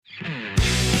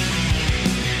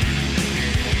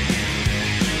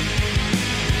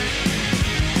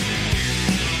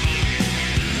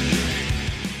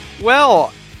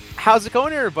Well, how's it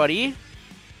going, everybody?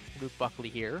 Luke Buckley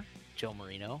here, Joe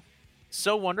Marino.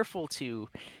 So wonderful to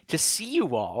see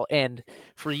you all, and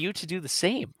for you to do the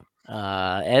same.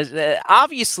 As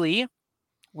obviously,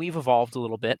 we've evolved a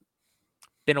little bit,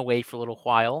 been away for a little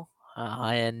while,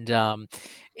 and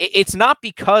it's not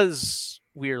because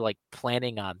we're like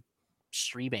planning on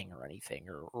streaming or anything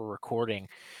or recording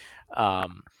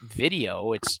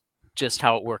video. It's just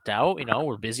how it worked out.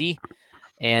 We're busy,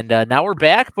 and now we're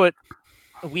back, but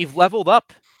we've leveled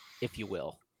up, if you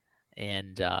will.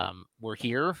 And we're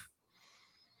here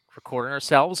recording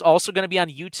ourselves. Also going to be on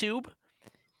YouTube,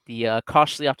 the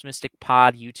Cautiously Optimistic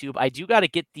Pod YouTube. I do got to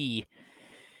get the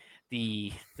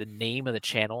name of the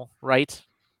channel right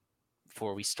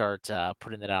before we start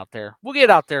putting it out there. We'll get it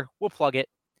out there. We'll plug it.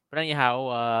 But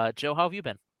anyhow, Joe, how have you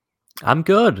been? I'm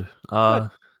good. Good.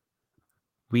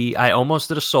 I almost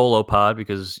did a solo pod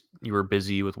because you were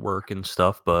busy with work and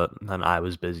stuff, but then I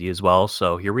was busy as well.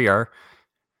 So here we are.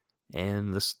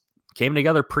 And this came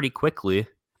together pretty quickly.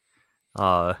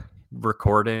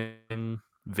 Recording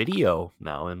video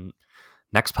now, and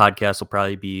next podcast will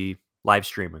probably be live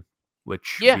streaming,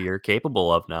 which Yeah, we are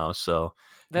capable of now. So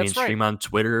that's right. stream on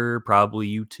Twitter, probably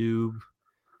YouTube.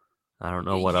 I don't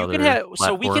know what You can other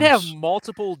have we can have platforms.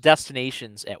 multiple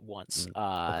destinations at once.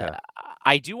 Okay.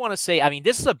 I do want to say, I mean,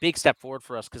 this is a big step forward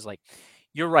for us because, like,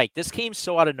 you're right. This came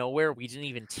so out of nowhere. We didn't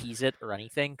even tease it or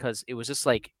anything because it was just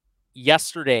like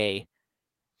yesterday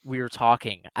we were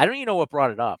talking. I don't even know what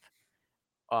brought it up.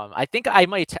 I think I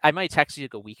might text you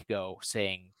like a week ago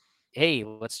saying, "Hey,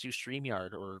 let's do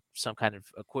StreamYard or some kind of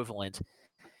equivalent,"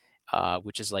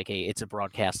 which is like it's a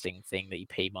broadcasting thing that you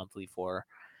pay monthly for,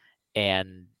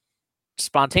 and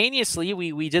spontaneously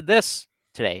we did this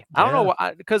today. I don't know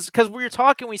Yeah. what because we were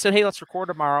talking. We said, "Hey, let's record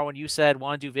tomorrow," and you said,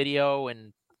 "Want to do video?"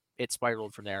 and it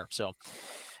spiraled from there. So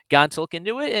got to look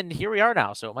into it, and here we are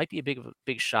now. So it might be a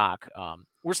big shock.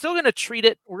 We're still going to treat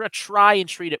it. We're going to try and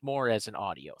treat it more as an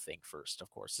audio thing first.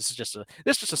 Of course, this is just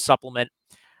a supplement.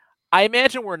 I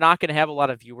imagine we're not going to have a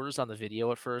lot of viewers on the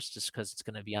video at first, just because it's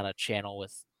going to be on a channel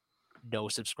with no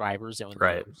subscribers, and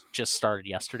Right. just started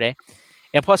yesterday,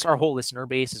 and plus our whole listener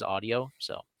base is audio.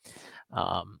 So,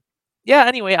 yeah.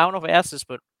 Anyway, I don't know if I asked this,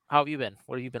 but how have you been?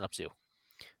 What have you been up to?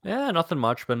 Yeah, nothing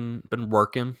much. Been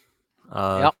working.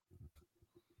 Uh, Yep.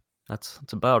 that's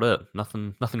about it.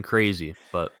 Nothing crazy,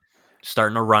 but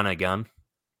starting to run again.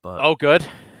 But Oh, good.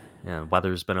 yeah,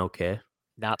 weather's been okay.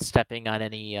 Not stepping on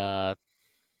any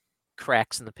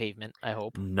cracks in the pavement, I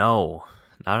hope. No,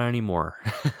 not anymore.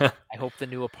 I hope the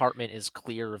new apartment is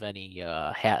clear of any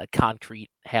concrete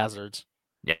hazards.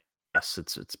 Yes,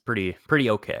 it's pretty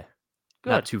okay.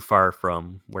 Not Good. too far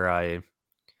from where I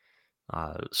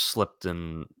slipped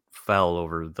and fell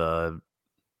over the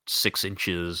 6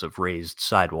 inches of raised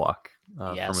sidewalk from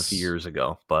a few Yes. years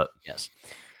ago. But Yes.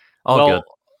 all good.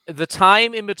 Well, the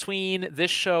time in between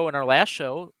this show and our last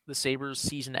show, the Sabres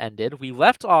season ended. We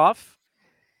left off.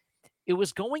 It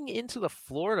was going into the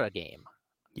Florida game, I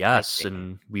Yes, think.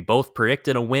 and we both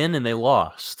predicted a win, and they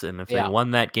lost. And if they Yeah.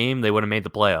 won that game, they would have made the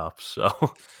playoffs.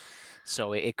 So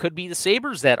So it could be the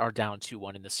Sabres that are down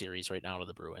 2-1 in the series right now to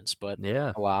the Bruins, but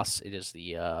yeah, alas, it is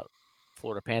the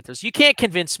Florida Panthers. You can't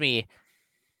convince me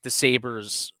the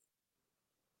Sabres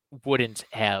wouldn't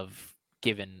have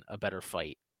given a better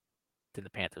fight than the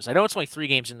Panthers. I know it's only 3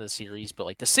 games into the series, but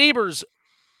like the Sabres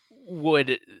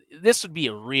this would be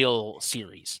a real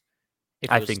series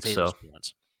if it I was think the Sabres so.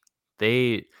 Bruins.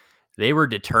 They were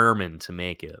determined to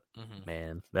make it. Mm-hmm.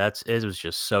 Man, it was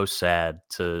just so sad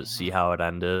to see Mm-hmm. how it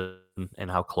ended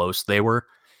and how close they were.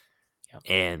 Yep.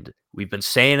 And we've been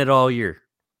saying it all year,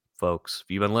 folks.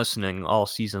 If you've been listening all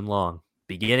season long,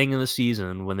 beginning of the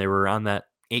season when they were on that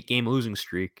 8-game losing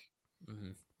streak,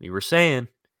 Mm-hmm. we were saying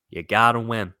you gotta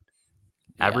win.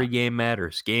 Yeah. Every game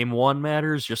matters. Game 1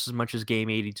 matters just as much as game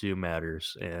 82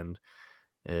 matters, and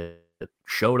it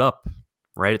showed up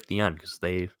right at the end because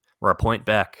they were a point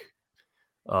back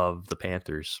of the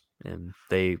Panthers, and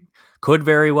they could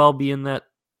very well be in that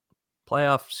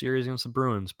playoff series against the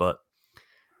Bruins, but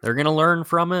they're going to learn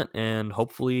from it, and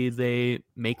hopefully they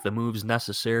make the moves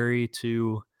necessary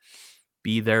to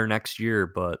be there next year.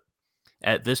 But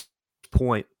at this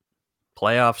point,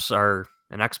 playoffs are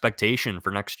an expectation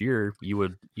for next year. You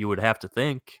would have to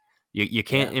think you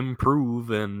can't Yeah. improve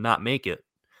and not make it.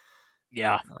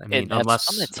 Yeah. I And mean, I'm gonna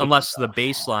unless take unless the oh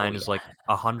baseline is yeah. like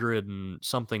 100 and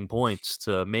something points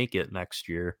to make it next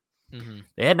year. Mm-hmm.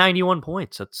 They had 91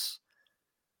 points.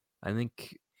 I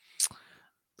think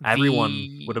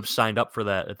everyone would have The signed up for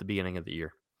that at the beginning of the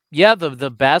year. Yeah,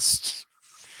 the best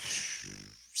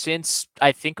since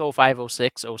I think 05,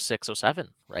 06, 06, 07,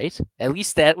 right? At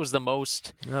least that was the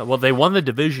most. Well, they won the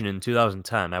division in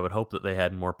 2010. I would hope that they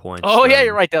had more points. Oh, yeah,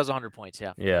 you're right. That was 100 points.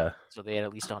 Yeah. Yeah. So they had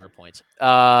at least 100 points.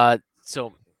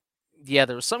 So yeah,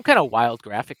 there was some kind of wild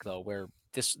graphic though where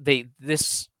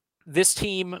this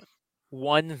team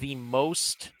won the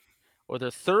most, or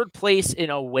the third place in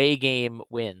away game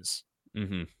wins.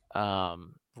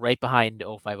 Right behind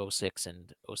 05, 06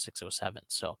 and 06, 07.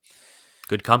 So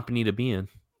good company to be in.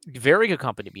 Very good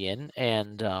company to be in.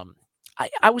 And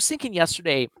I was thinking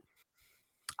yesterday,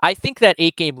 I think that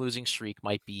 8-game losing streak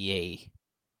might be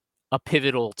a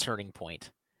pivotal turning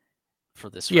point for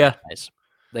this franchise.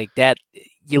 Like that,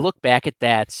 you look back at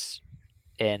that,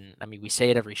 and I mean, we say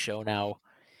it every show now,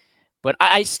 but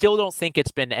I still don't think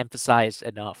it's been emphasized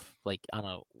enough, like on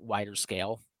a wider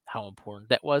scale, how important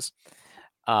that was.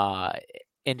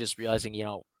 And just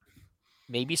realizing,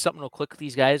 maybe something will click with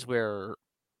these guys where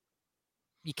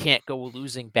you can't go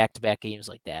losing back-to-back games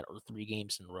like that, or 3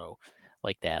 games in a row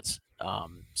like that.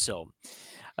 So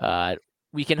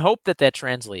we can hope that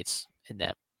translates, and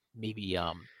that maybe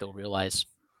they'll realize.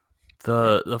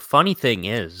 The funny thing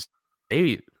is,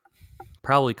 they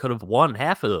probably could have won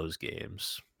half of those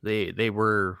games. They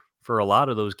were, for a lot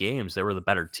of those games, they were the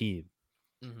better team.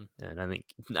 And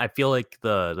I feel like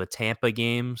the Tampa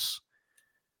games,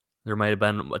 there might have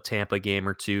been a Tampa game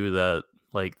or two that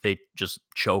like they just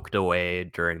choked away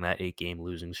during that 8-game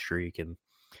losing streak. And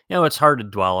it's hard to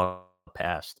dwell on the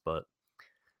past, but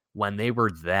when they were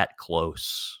that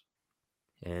close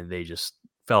and they just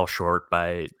fell short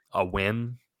by a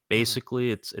win, basically,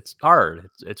 it's hard.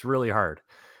 It's really hard.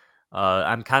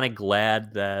 I'm kind of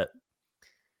glad that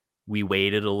we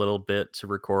waited a little bit to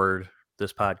record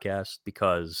this podcast,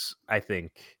 because I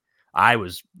think I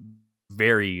was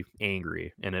very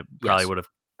angry, and it probably would have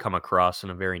come across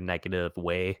in a very negative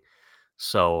way.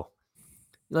 So,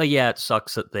 yeah, it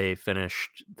sucks that they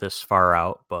finished this far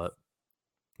out, but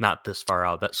not this far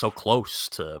out. That's so close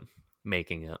to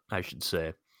making it, I should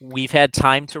say. We've had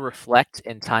time to reflect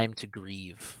and time to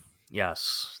grieve.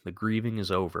 Yes, the grieving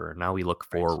is over. Now we look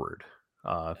forward.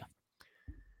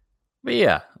 But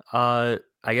yeah, I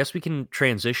guess we can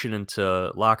transition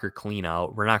into locker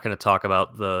cleanout. We're not going to talk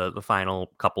about the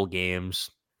final couple games.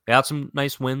 We had some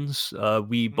nice wins.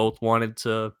 We both wanted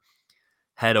to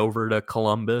head over to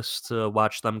Columbus to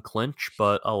watch them clinch,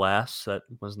 but alas, that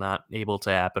was not able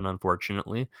to happen,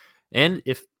 unfortunately. And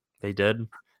if they did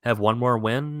have one more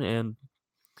win, and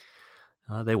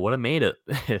they would have made it,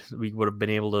 we would have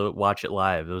been able to watch it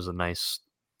live. It was a nice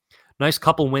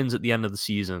couple wins at the end of the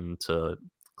season to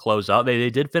close out.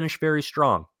 They did finish very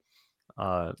strong.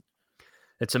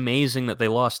 It's amazing that they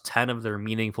lost 10 of their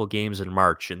meaningful games in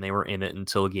March, and they were in it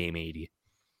until game 80.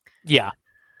 Yeah.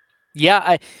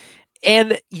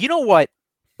 And you know what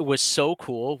was so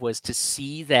cool was to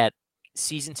see that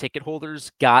season ticket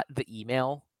holders got the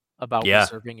email about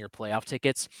reserving your playoff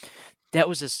tickets. That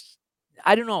was just,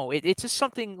 I don't know. It's just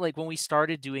something like when we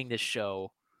started doing this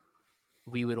show,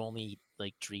 we would only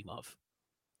like dream of.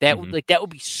 That would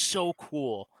be so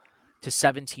cool to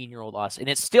 17-year-old us, and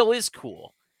it still is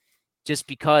cool, just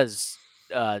because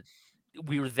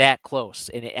we were that close.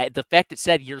 And the fact it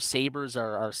said your Sabres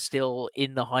are still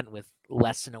in the hunt with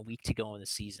less than a week to go in the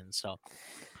season, so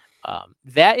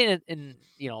that in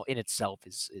itself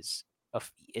is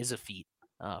a feat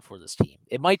for this team.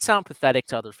 It might sound pathetic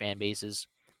to other fan bases,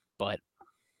 but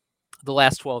the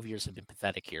last 12 years have been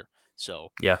pathetic here. So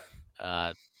yeah.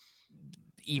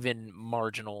 Even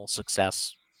marginal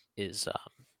success is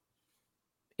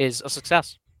a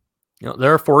success.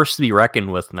 They're a force to be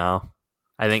reckoned with now.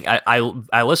 I think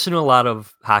I listen to a lot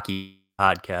of hockey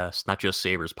podcasts, not just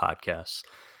Sabres podcasts.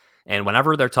 And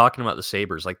whenever they're talking about the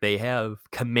Sabres, like, they have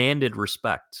commanded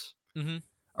respect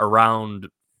around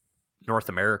North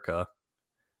America.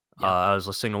 I was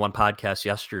listening to one podcast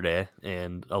yesterday,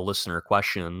 and a listener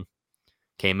question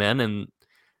came in and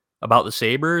about the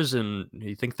Sabres, and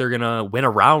you think they're going to win a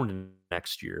round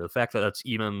next year. The fact that that's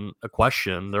even a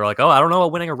question, they're like, oh, I don't know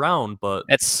about winning a round, but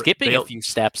that's skipping a few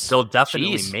steps. They'll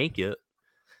definitely make it.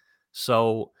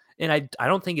 So, and I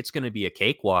don't think it's going to be a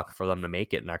cakewalk for them to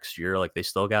make it next year. Like, they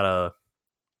still got to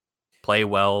play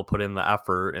well, put in the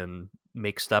effort, and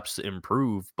make steps to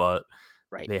improve, but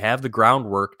they have the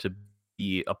groundwork to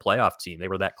be a playoff team. They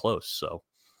were that close, so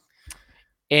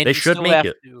and they should make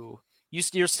it.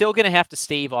 You're still going to have to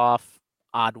stave off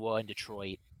Ottawa and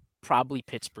Detroit, probably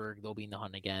Pittsburgh. They'll be in the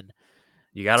hunt again.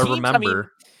 You got to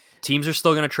remember, teams are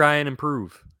still going to try and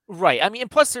improve. Right. I mean, and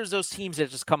plus there's those teams that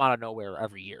just come out of nowhere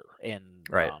every year and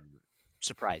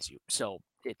surprise you. So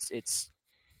it's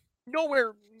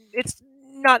nowhere. It's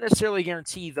not necessarily a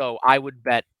guarantee, though. I would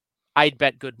bet I'd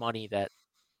bet good money that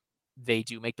they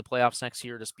do make the playoffs next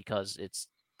year, just because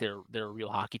they're a real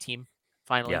hockey team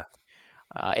finally.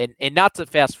 Yeah. And not to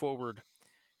fast forward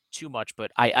too much,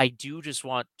 but I do just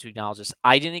want to acknowledge this.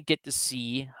 I didn't get to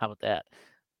see, how about that?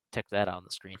 Check that out on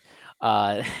the screen.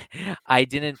 Uh, I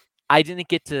didn't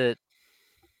get to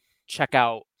check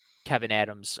out Kevin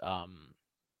Adams'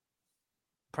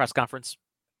 press conference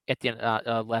at the end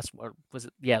last, or was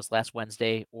it? Yeah, it was last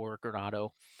Wednesday, or Granato.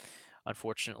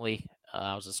 Unfortunately,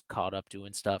 I was just caught up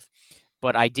doing stuff,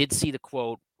 but I did see the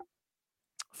quote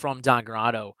from Don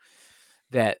Granato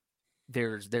that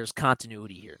there's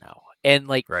continuity here now, and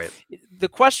like Right. the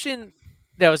question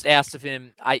that was asked of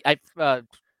him, I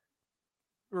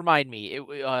remind me,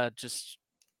 it just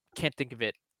can't think of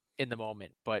it in the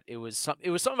moment, but it was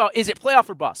something about, is it playoff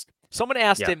or bust? Someone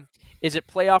asked Yeah. him, is it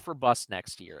playoff or bust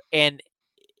next year? And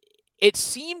it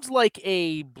seemed like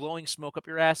a blowing smoke up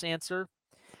your ass answer,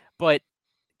 but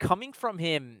coming from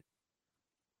him,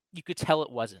 you could tell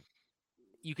it wasn't.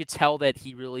 You could tell that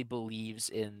he really believes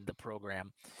in the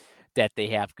program that they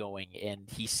have going, and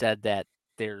he said that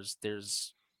there's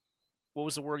what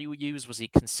was the word you would use? Was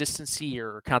it consistency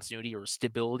or continuity or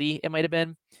stability? It might have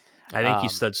been. I think he Um,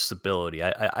 said stability.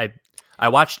 I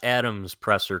watched Adams'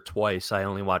 presser twice. I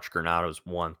only watched Granato's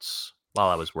once while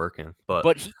I was working. But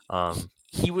but um,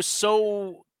 he was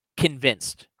so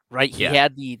convinced, right? He yeah,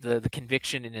 had the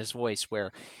conviction in his voice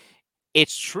where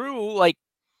it's true. Like,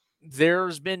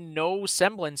 there's been no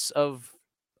semblance of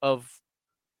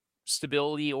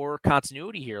stability or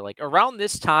continuity here. Like, around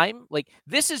this time, like,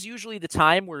 this is usually the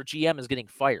time where GM is getting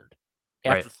fired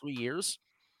right. after 3 years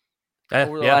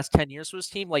over the Yeah, last 10 years for this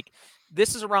team. Like,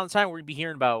 this is around the time we're gonna be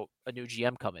hearing about a new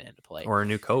GM coming into play. or a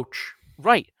new coach.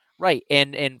 Right, right.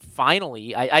 And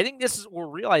finally, I think this is, we're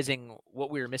realizing what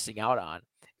we were missing out on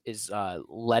is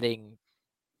letting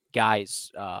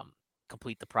guys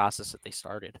complete the process that they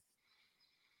started.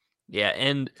 Yeah,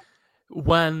 and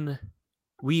when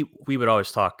we would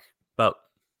always talk about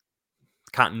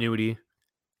continuity,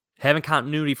 having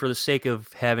continuity for the sake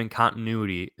of having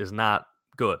continuity is not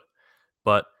good.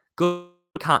 But good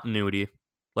continuity,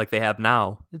 like they have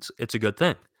now, it's a good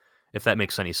thing, if that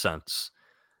makes any sense.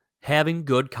 Having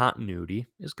good continuity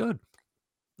is good.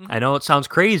 Hmm. I know it sounds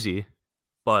crazy,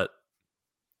 but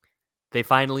they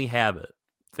finally have it.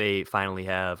 They finally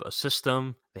have a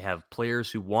system. They have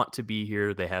players who want to be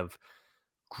here. They have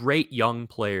great young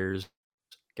players,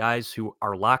 guys who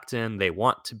are locked in. They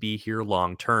want to be here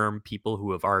long term, people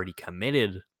who have already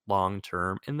committed long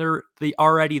term, and they're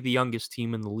already the youngest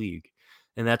team in the league.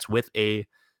 And that's with a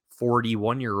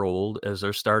 41-year-old as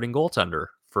their starting goaltender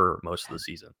for most of the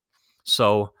season.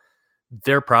 So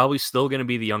they're probably still going to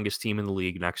be the youngest team in the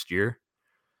league next year.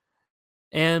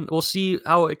 And we'll see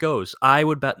how it goes. I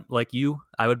would bet, like you,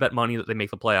 I would bet money that they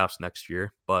make the playoffs next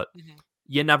year, but Hmm.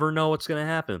 you never know what's going to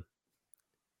happen.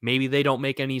 Maybe they don't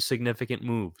make any significant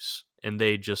moves and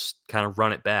they just kind of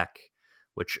run it back,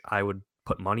 which I would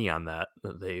put money on that.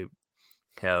 They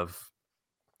have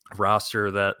a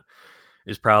roster that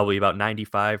is probably about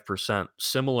 95%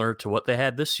 similar to what they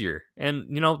had this year. And,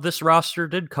 this roster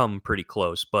did come pretty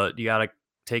close, but you got to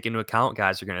take into account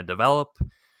guys are going to develop.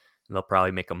 And they'll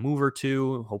probably make a move or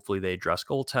two. Hopefully, they address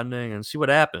goaltending and see what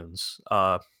happens.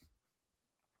 But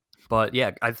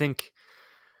yeah, I think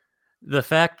the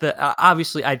fact that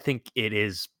obviously I think it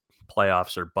is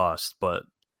playoffs or bust, but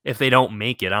if they don't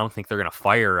make it, I don't think they're going to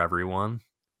fire everyone.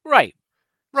 Right,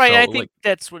 right. So, I like, think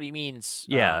that's what he means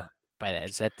yeah, by that.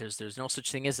 Is that there's no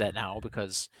such thing as that now,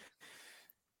 because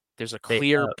there's a they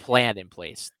clear have, plan in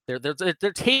place. They're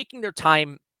taking their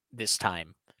time this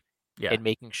time yeah. and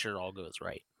making sure all goes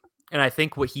right. And I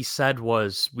think what he said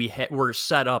was we're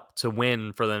set up to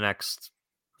win for the next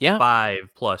Yeah.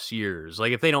 5+ years.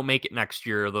 Like, if they don't make it next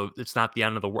year, though, it's not the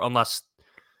end of the world. Unless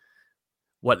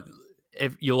what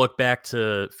if you look back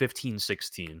to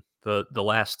 15-16, the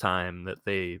last time that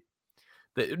they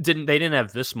didn't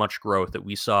have this much growth that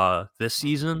we saw this Mhm.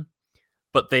 season,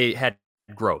 but they had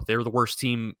growth. They were the worst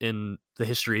team in the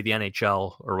history of the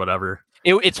NHL or whatever.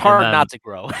 It's And hard then not to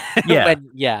grow yeah, when,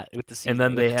 and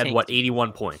then with they the had tank what, team.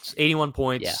 81 points. 81 Yeah.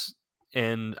 points,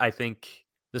 and I think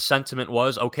the sentiment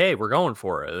was, okay, we're going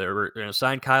for it. They were going to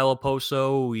sign Kyle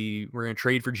Oposo. We're going to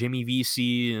trade for Jimmy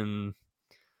VC, and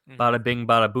Hmm. bada bing,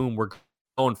 bada boom, we're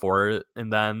going for it.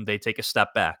 And then they take a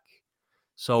step back.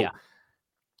 So Yeah.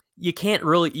 you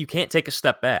can't take a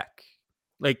step back.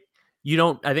 Like, you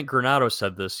don't. I think Granato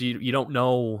said this. You don't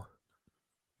know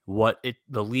what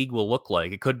the league will look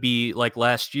like. It could be like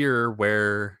last year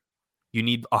where you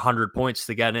need 100 points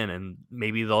to get in, and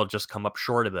maybe they'll just come up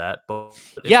short of that. But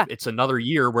if Yeah. it's another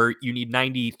year where you need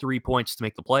 93 points to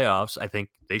make the playoffs, I think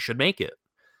they should make it,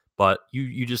 but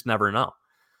you just never know.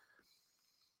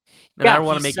 And I Yeah, don't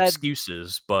want he to make said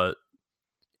excuses, but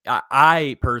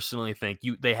I personally think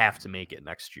they have to make it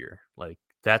next year. Like,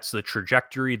 that's the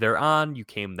trajectory they're on. You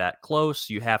came that close,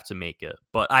 you have to make it.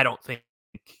 But I don't think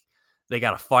they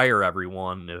got to fire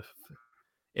everyone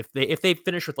if they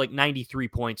finish with like 93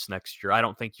 points next year. I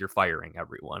don't think you're firing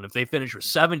everyone. If they finish with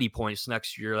 70 points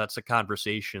next year, that's a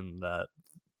conversation that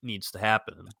needs to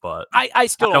happen. But I I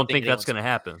still don't don't think think that's anyone's going to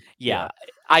happen. yeah,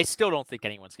 I still don't think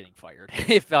anyone's getting fired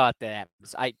if that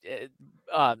happens.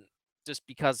 Just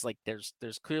because like there's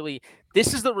clearly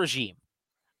this is the regime,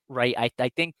 right? I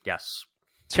think Yes.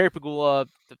 Terry Pagula,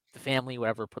 the family,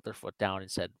 whatever, put their foot down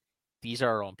and said, "These are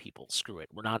our own people. Screw it.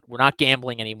 We're not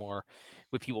gambling anymore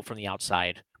with people from the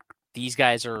outside. These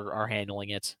guys are handling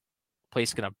it.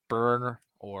 Place gonna burn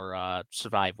or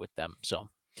survive with them." So,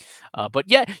 but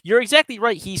yeah, you're exactly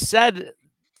right. He said,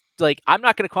 like, I'm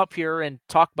not gonna come up here and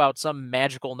talk about some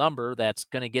magical number that's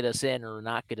gonna get us in or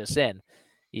not get us in.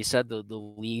 He said the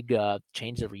league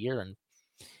changes every year, and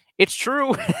it's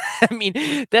true. I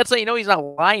mean, that's how you know he's not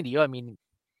lying to you. I mean,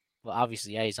 well,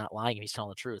 obviously, yeah, he's not lying if he's telling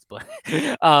the truth, but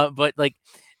but like,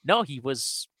 no, he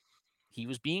was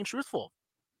being truthful.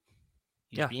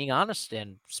 He's Yeah. being honest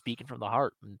and speaking from the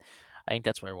heart, and I think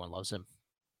that's why everyone loves him.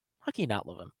 How can you not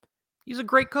love him? He's a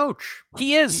great coach.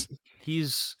 He is.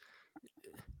 He's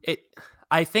it.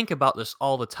 I think about this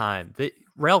all the time. That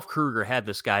Ralph Kruger had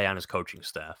this guy on his coaching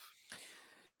staff.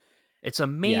 It's Yeah.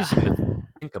 amazing to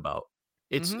think about.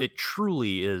 Mhm. It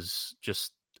truly is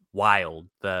just wild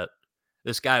that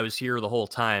this guy was here the whole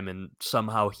time and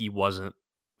somehow he wasn't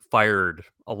fired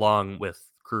along with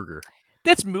Kruger.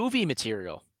 That's movie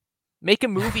material. Make a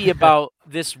movie about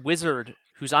this wizard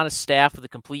who's on a staff with a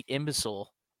complete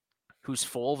imbecile who's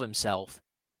full of himself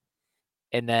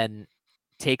and then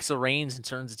takes the reins and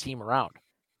turns the team around.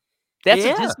 Yeah,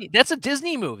 That's a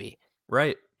Disney movie.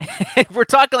 right. We're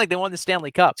talking like they won the Stanley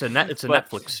Cup. It's a But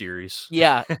Netflix series.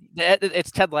 yeah,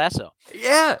 it's Ted Lasso.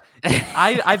 Yeah.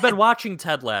 I've been watching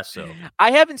Ted Lasso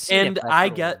I haven't seen it, and but I've I heard a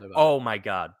little get, bit about it. oh my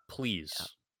god, please. Yeah.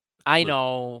 I Li-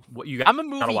 know. What you I'm a gotta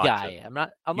movie watch it. guy. I'm not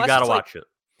You unless gotta it's like watch it.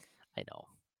 I know.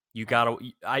 You gotta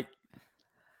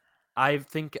I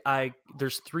think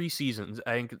there's 3 seasons.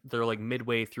 I think they're like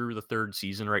midway through the 3rd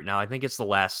season right now. I think it's the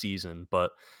last season,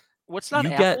 but What's not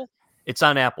you get Apple? it's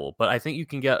on Apple, but I think you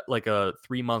can get like a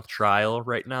 3-month trial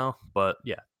right now. But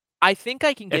yeah, I think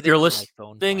I can if get you're it through my listening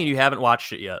phone and you plan. haven't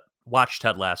watched it yet, watch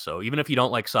Ted Lasso. Even if you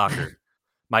don't like soccer,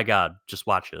 my God, just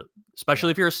watch it. Yeah.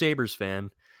 Especially if you're a Sabres fan,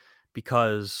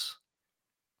 because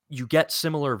you get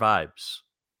similar vibes.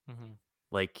 Mhm.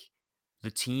 Like,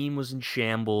 the team was in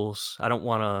shambles. I don't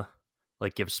want to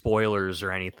like give spoilers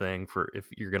or anything for if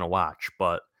you're gonna watch,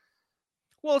 but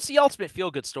Well, it's the ultimate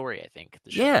feel good story, I think,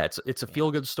 the show. yeah, it's a Yeah.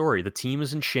 feel good story. The team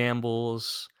is in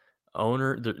shambles.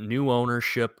 The new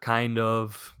ownership, kind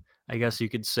of, I Mhm. guess you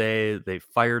could say. They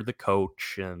fired the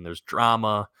coach, and there's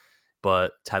drama.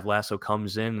 But Ted Lasso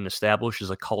comes in and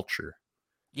establishes a culture,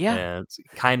 Yeah. and it's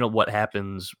kind of what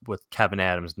happens with Kevin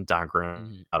Adams and Don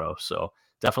Mhm. Granato. So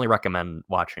definitely recommend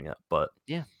watching it. But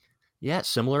Yeah. yeah,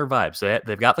 similar vibes.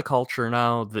 They've got the culture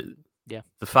now. Yeah.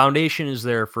 The foundation is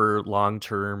there for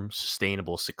long-term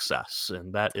sustainable success,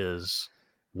 and that is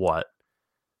what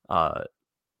uh,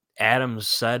 Adams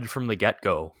said from the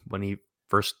get-go when he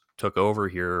first took over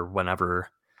here. Whenever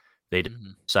they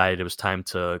Mhm. decided it was time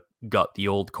to gut the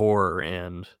old core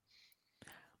and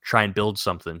try and build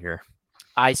something here.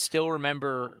 I still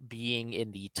remember being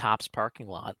in the Tops parking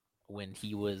lot when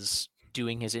he was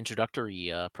doing his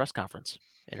introductory press conference,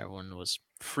 and everyone was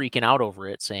freaking out over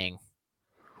it, saying,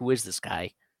 "Who is this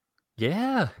guy?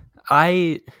 Yeah,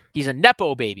 I He's a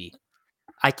nepo baby."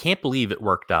 I can't believe it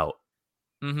worked out.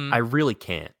 Mm-hmm. I really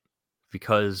can't,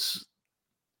 because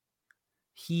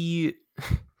he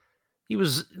he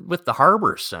was with the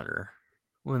Harbor Center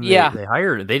when Yeah. they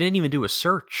hired him. They didn't even do a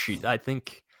search. I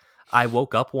think I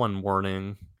woke up one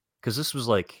morning because this was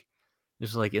like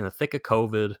in the thick of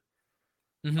COVID.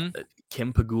 Mm-hmm.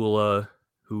 Kim Pagula, It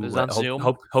who was on Zoom.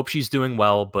 hope she's doing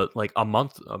well, but like a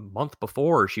month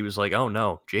before, she was like, "Oh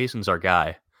no, Jason's our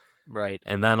guy." Right.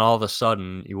 And then all of a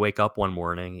sudden, you wake up one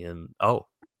morning and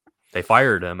they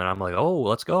fired him, and I'm like, "Oh,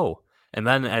 let's go." And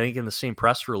then I think in the same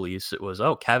press release, it was,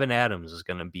 "Oh, Kevin Adams is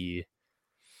going to be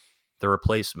the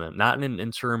replacement, not in an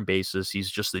interim basis.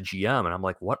 He's just the GM." And I'm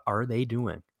like, "What are they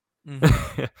doing?"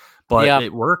 Mm-hmm. But Yeah.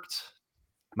 it worked.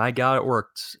 My God, it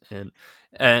worked. And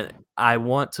I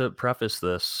want to preface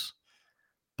this,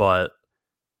 but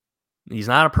he's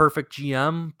not a perfect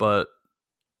GM, but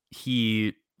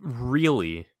he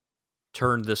really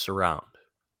turned this around.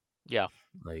 Yeah.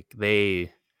 Like,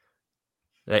 they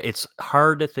It's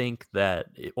hard to think that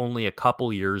only a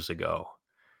couple years ago,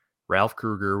 Ralph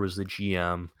Kruger was the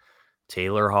GM,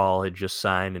 Taylor Hall had just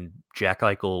signed, and Jack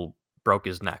Eichel broke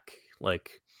his neck. Like,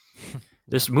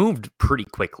 this moved pretty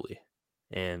quickly,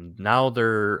 and now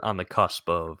they're on the cusp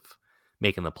of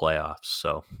making the playoffs.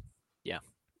 So, Yeah.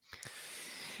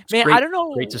 it's Man,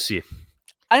 great to see.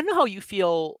 I don't know how you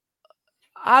feel.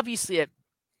 Obviously,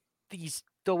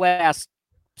 the last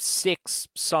 6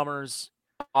 summers,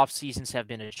 off seasons have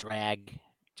been a drag,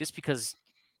 just because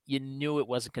you knew it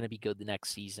wasn't going to be good the next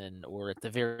season, or at the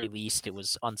very least, it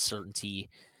was uncertainty.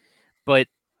 But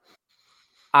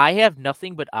I have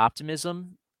nothing but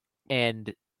optimism,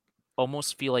 and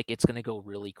almost feel like it's going to go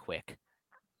really quick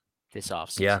this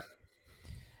off Yeah. season.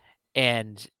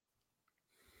 And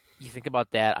you think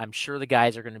about that, I'm sure the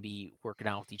guys are going to be working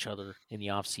out with each other in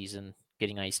the off season,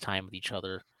 getting ice time with each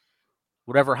other.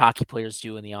 Whatever hockey players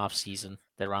do in the off season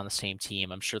that are on the same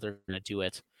team, I'm sure they're going to do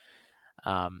it.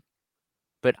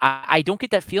 But I don't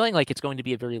get that feeling like it's going to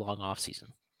be a very long off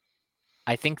season.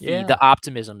 I think the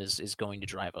optimism is going to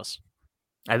drive us.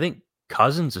 I think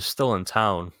Cousins is still in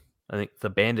town. I think the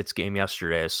Bandits game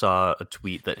yesterday, I saw a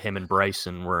tweet that him and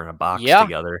Bryson were in a box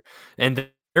together, and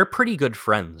they're pretty good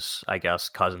friends, I guess,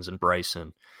 Cousins and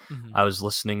Bryson. Mm-hmm. I was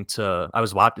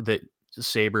watching the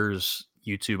Sabres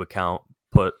YouTube account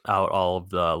put out all of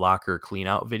the locker clean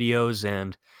out videos,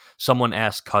 and someone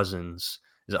asked Cousins,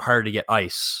 is it hard to get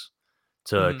ice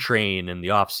to train in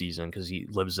the off season? Because he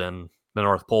lives in the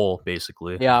North Pole,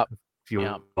 basically. Yeah. If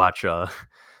you watch in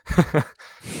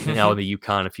the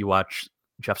Yukon, if you watch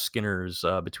Jeff Skinner's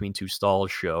Between Two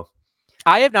Stalls show.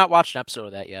 I have not watched an episode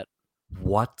of that yet.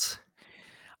 What?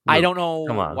 Luke, I don't know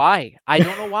why. I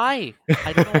don't know why.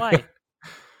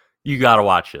 You got to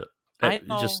watch it.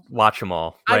 Just watch them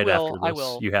all after this. I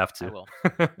will. You have to.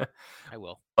 I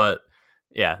will. But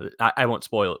yeah, I won't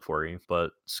spoil it for you.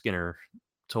 But Skinner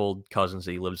told Cousins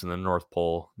that he lives in the North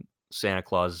Pole, Santa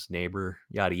Claus' neighbor,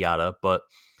 yada yada. But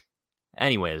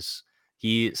anyways,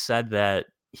 he said that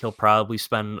he'll probably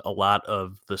spend a lot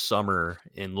of the summer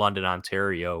in London,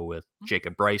 Ontario with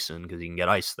Jacob Bryson because he can get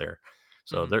ice there.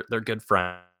 So they're good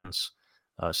friends.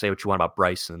 Say what you want about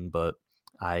Bryson, but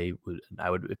I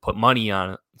would put money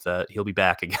on it that he'll be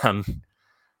back again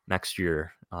next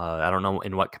year. I don't know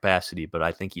in what capacity, but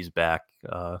I think he's back.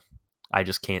 I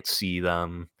just can't see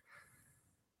them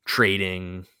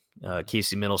trading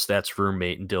Casey Middlestad's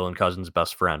roommate and Dylan Cousins'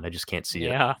 best friend. I just can't see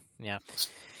it. Yeah.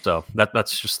 So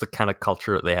that's just the kind of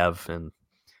culture that they have, and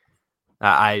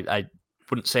I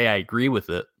wouldn't say I agree with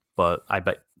it, but I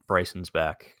bet Bryson's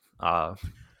back. I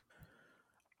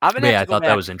thought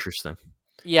that was interesting.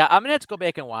 Yeah, I'm gonna have to go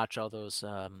back and watch all those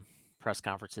press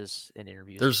conferences and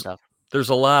interviews and stuff. There's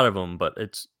a lot of them, but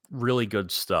it's really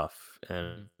good stuff,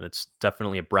 and it's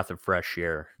definitely a breath of fresh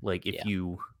air. Like if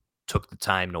you took the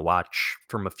time to watch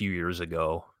from a few years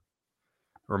ago.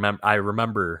 I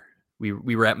remember we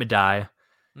were at Medaille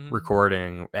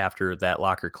recording after that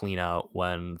locker clean out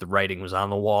when the writing was on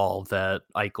the wall that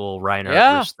Eichel, Reinhart,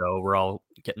 Risto were all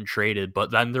getting traded.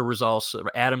 But then there was also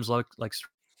Adams likes to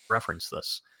reference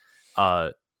this.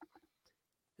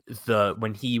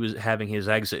 When he was having his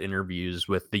exit interviews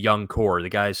with the young core, the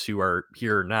guys who are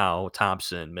here now,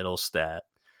 Thompson, Middlestat,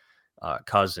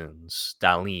 Cousins,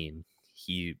 Dahlin,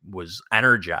 he was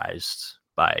energized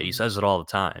by it. He says it all the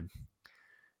time.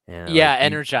 And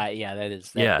energized. Yeah,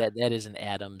 that is an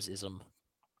Adams-ism.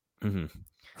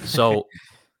 So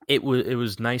it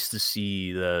was nice to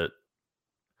see that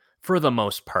for the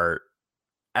most part,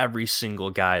 every single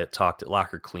guy that talked at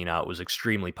locker cleanout was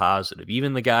extremely positive.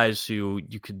 Even the guys who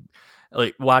you could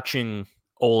like watching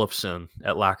Olofsson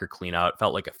at locker cleanout, it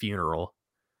felt like a funeral.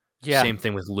 Yeah. Same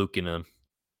thing with Luukkonen.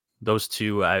 Those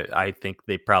two, I think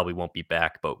they probably won't be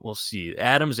back, but we'll see.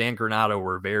 Adams and Granato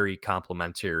were very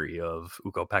complimentary of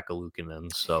Ukko-Pekka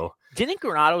Luukkonen. So didn't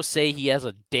Granato say he has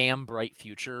a damn bright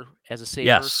future as a Sabre?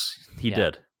 Yes, he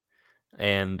did.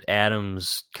 And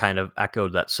Adams kind of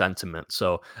echoed that sentiment.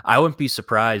 So I wouldn't be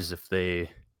surprised if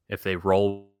they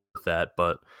roll with that.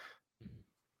 But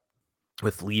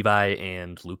with Levi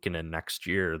and Luukkonen next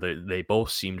year, they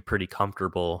both seemed pretty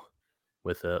comfortable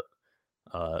with it.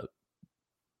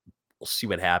 We'll see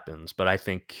what happens, but I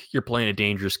think you're playing a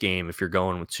dangerous game if you're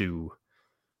going with two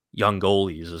young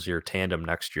goalies as your tandem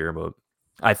next year. But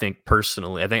I think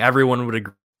personally, everyone would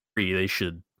agree they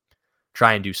should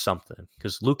try and do something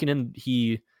because Luukkonen,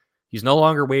 he's no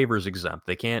longer waivers exempt.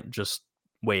 They can't just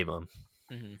waive him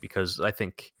because I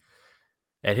think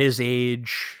at his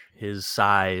age, his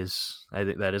size, I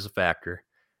think that is a factor,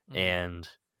 and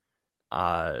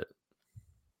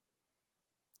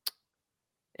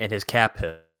his cap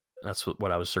hit. That's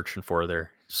what I was searching for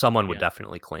there. someone would Yeah.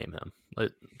 definitely claim him.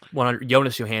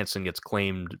 Jonas Johansson gets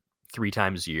claimed 3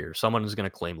 times a year. Someone is going to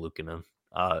claim Luukkonen.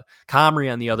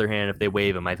 Comrie, on the other hand, if they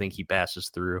waive him, I think he passes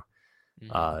through.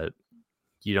 Mhm.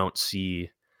 You don't see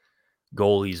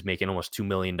goalies making almost $2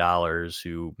 million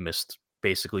who missed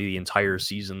basically the entire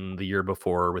season the year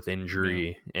before with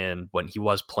injury, and when he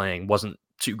was playing wasn't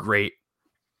too great,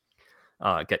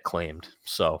 get claimed.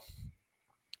 So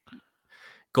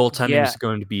goaltending Yeah. is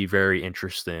going to be very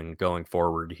interesting going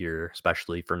forward here,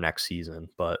 especially for next season,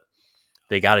 but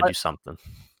they got to Uh, do something.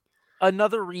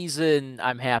 Another reason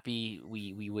I'm happy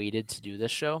we waited to do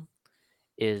this show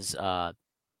is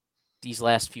these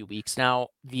last few weeks now,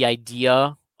 the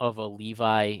idea of a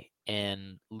Levi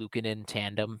and Luukkonen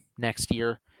tandem next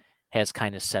year has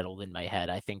kind of settled in my head.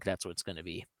 I think that's what it's going to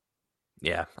be.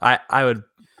 Yeah,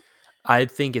 I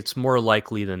think it's more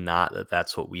likely than not that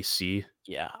that's what we see,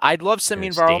 Yeah, I'd love and Semyon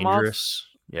it's Varlamov, dangerous.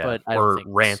 Yeah, but I don't or think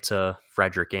it's. Ranta,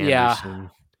 Frederick Yeah,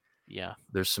 Anderson. yeah,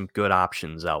 There's some good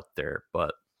options out there,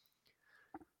 but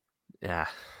yeah,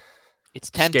 it's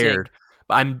tempting, scared.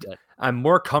 But but I'm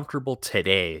more comfortable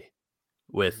today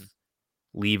mhm. with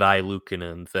Levi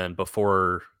Luukkonen than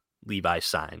before Levi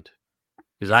signed,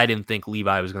 because I didn't think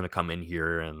Levi was going to come in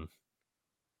here and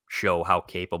show how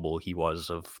capable he was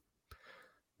of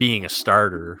being a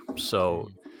starter. So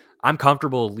Mhm. I'm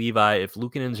comfortable with Levi. If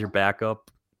Luukkonen's your backup,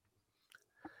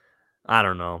 I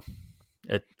don't know.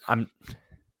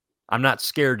 I'm not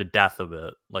scared to death of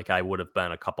it like I would have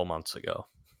been a couple months ago.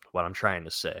 What I'm trying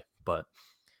to say, but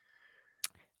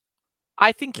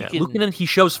I think you yeah, can. Luukkonen, he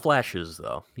shows flashes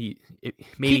though. He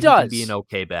Maybe he can be an does.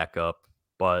 okay backup,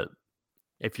 but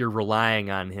if you're relying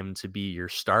on him to be your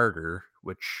starter,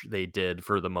 which they did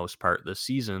for the most part this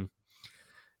season,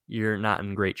 you're not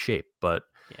in great shape. But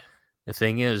Yeah, the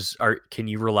thing is, can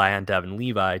you rely on Devin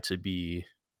Levi to be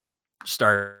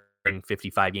starting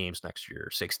 55 games next year,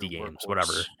 60 your games, workhorse.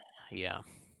 whatever? Yeah,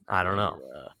 I yeah, don't know.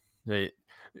 you're. They,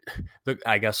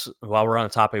 I guess while we're on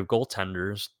the topic of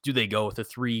goaltenders, do they go with the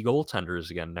 3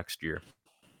 goaltenders again next year?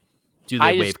 Do they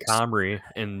I waive just. Comrie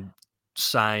and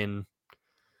sign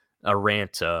a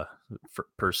Ranta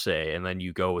per se, and then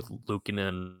you go with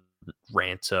Luukkonen,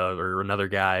 Ranta, or another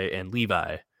guy and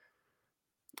Levi?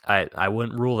 I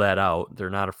wouldn't rule that out. They're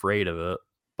not afraid of it,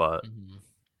 but Mhm.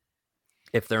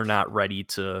 if they're not ready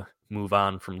to move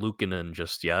on from Luukkonen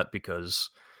just yet, because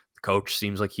the coach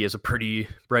seems like he has a pretty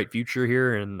bright future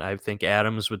here, and I think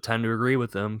Adams would tend to agree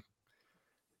with him.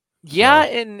 Yeah,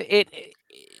 So and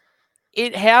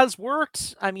it has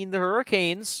worked. I mean, the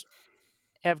Hurricanes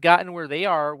have gotten where they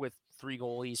are with 3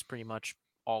 goalies pretty much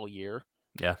all year.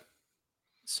 yeah,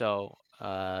 So,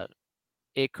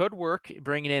 it could work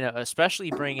bringing in especially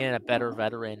bringing in a better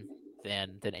veteran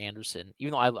than Anderson,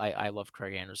 even though I love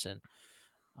Craig Anderson.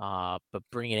 But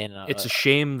bringing in it's a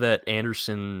shame that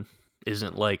Anderson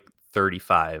isn't like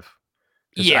 35,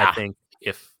 because I yeah. think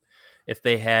if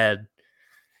they had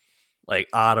like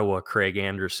Ottawa Craig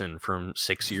Anderson from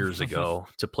 6 years ago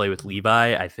to play with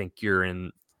Levi, I think you're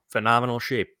in phenomenal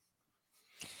shape.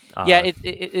 Yeah, Uh,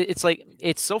 it's like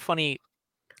it's so funny.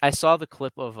 I saw the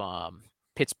clip of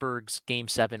Pittsburgh's Game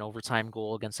 7 overtime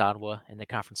goal against Ottawa in the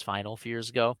conference final a few years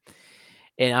ago,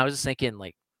 and I was just thinking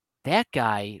like that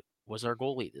guy was our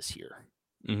goalie this year,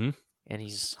 mhm. and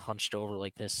he's hunched over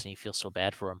like this, and you feel so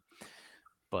bad for him.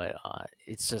 But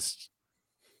it's just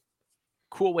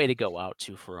cool way to go out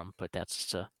too for him. But that's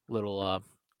just a little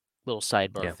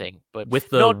sidebar Yeah. thing. But With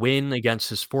the no, win against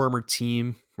his former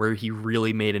team where he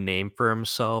really made a name for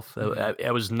himself, mhm,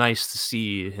 it was nice to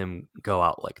see him go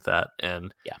out like that,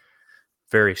 and yeah,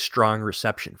 very strong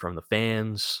reception from the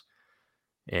fans.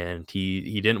 And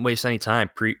he didn't waste any time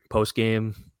post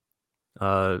game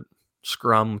uh,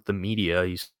 scrum with the media.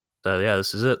 He said, "Yeah,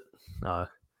 this is it." Uh,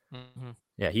 mhm.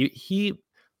 yeah,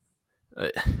 uh,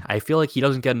 I feel like he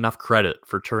doesn't get enough credit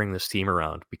for turning this team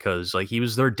around, because like he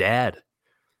was their dad.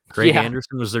 Craig Yeah,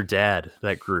 Anderson was their dad,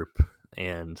 that group,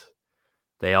 and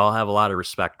they all have a lot of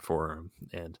respect for him.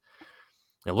 And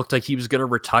it looked like he was going to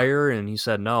retire, and he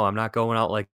said, "No, I'm not going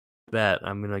out like that.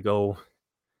 I'm going to go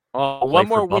oh, play one for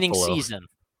more winning Buffalo." season.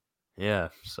 Yeah,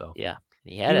 so Yeah,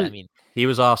 he he had it. I was mean, he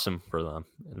was awesome for them.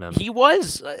 And then he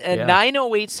was a yeah,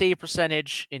 908 save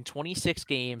percentage in 26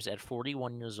 games at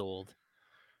 41 years old.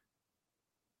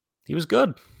 he was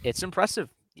good. It's impressive.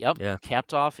 Yep, Yeah,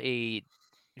 capped off a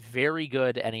very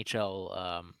good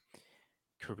NHL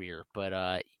career.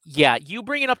 But yeah, you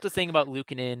bringing up the thing about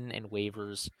Luukkonen and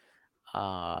waivers.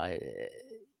 Uh,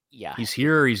 yeah, he's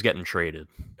here or he's getting traded.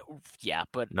 yeah,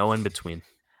 but No in between.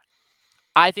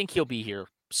 I think he'll be here.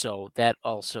 So that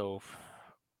also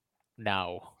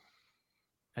now,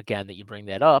 again, that you bring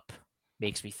that up,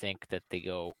 makes me think that they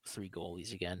go 3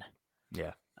 goalies again.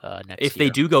 Yeah. Next If year. they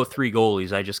do go 3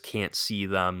 goalies, I just can't see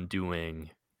them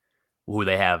doing who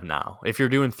they have now. If you're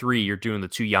doing 3, you're doing the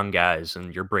 2 young guys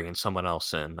and you're bringing someone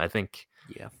else in. I think,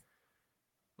 Yeah.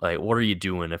 like, what are you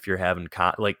doing if you're having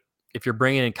if you're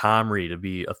bringing in Comrie to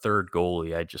be a third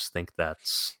goalie? I just think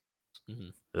that's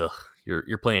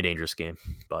you're playing a dangerous game.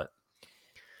 But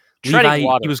Treading Levi,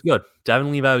 water. he was good.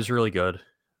 Devin Levi was really good.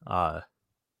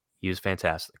 He was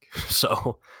fantastic.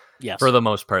 So Yes. for the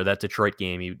most part, that Detroit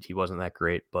game, he wasn't that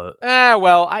great, but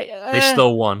well, they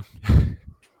still won.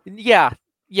 Yeah,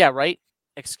 right.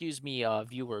 Excuse me,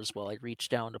 viewers, while I reach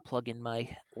down to plug in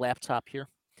my laptop here.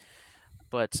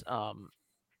 But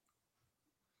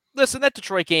listen, that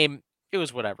Detroit game, it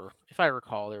was whatever. If I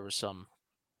recall, there was some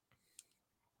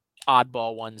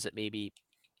oddball ones that maybe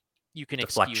you can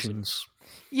excuse him. Deflections.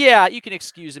 Yeah, you can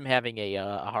excuse him having a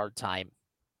hard time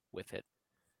with it.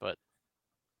 But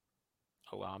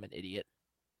oh wow, I'm an idiot.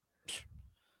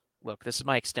 Look, this is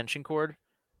my extension cord.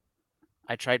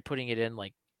 I tried putting it in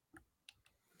like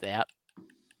that,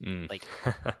 like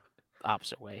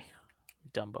opposite way.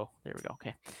 Dumbo. There we go.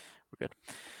 Okay, we're good.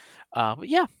 But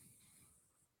yeah.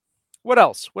 What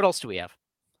else? What else do we have?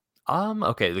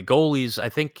 Okay, the goalies. I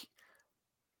think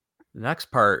the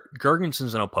next part,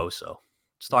 Girgensons and Oposo.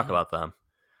 Let's talk about them.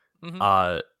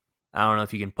 I don't know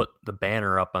if you can put the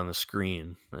banner up on the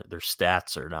screen, their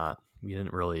stats or not. We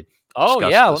didn't really. Oh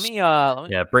yeah, this. let me.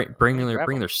 Yeah, bring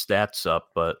their stats up,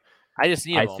 but I just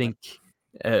need. I think,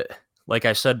 like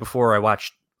I said before, I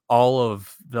watched all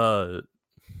of the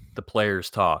players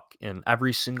talk, and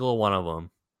every single one of them,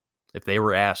 if they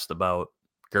were asked about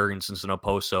Girgensons and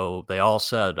Oposo, they all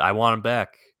said, "I want him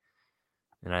back."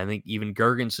 And I think even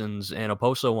Girgensons and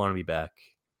Oposo want to be back.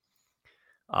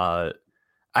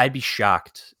 I'd be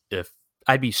stunned if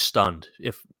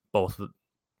both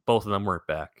of them weren't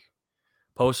back.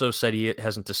 Poso said he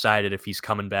hasn't decided if he's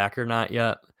coming back or not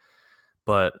yet,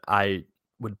 but I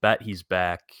would bet he's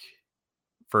back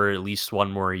for at least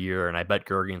one more year, and I bet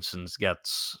Girgensons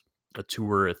gets a 2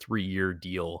 or a 3-year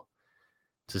deal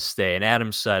to stay. And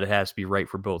Adam said it has to be right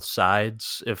for both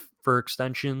sides for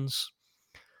extensions.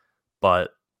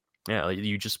 But yeah,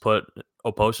 you just put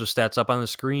Oposo stats up on the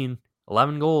screen.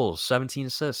 11 goals, 17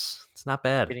 assists. It's not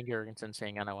bad. Getting Girgensons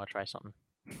saying, I want to try something.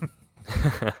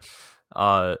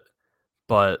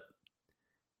 But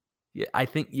yeah, I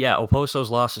think, Oposo's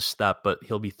lost a step, but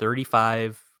he'll be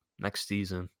 35 next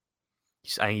season.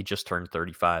 I think he just turned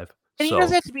 35. And he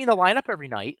doesn't have to be in the lineup every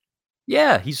night.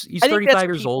 Yeah, he's 35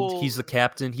 years old. He's the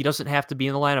captain. He doesn't have to be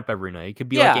in the lineup every night. He could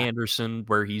be like Anderson,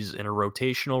 where he's in a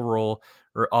rotational role,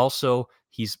 or also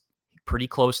he's pretty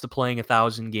close to playing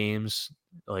 1,000 games.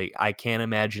 Like, I can't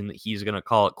imagine that he's going to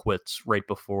call it quits right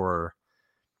before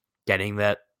getting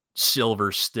that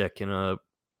silver stick in a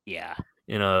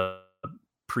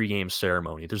pregame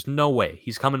ceremony. There's no way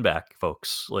he's coming back,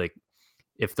 folks. Like,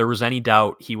 if there was any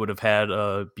doubt, he would have had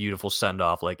a beautiful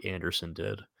send-off like Anderson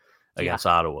did against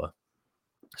Ottawa.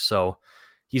 So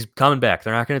he's coming back.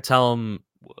 They're not going to tell him,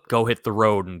 go hit the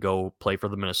road and go play for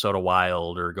the Minnesota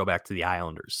Wild or go back to the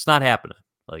Islanders. It's not happening.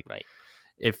 Like,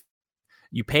 if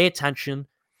you pay attention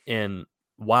and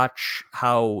watch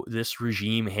how this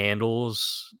regime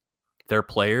handles their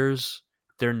players,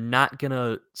 they're not going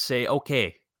to say,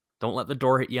 okay, don't let the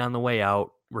door hit you on the way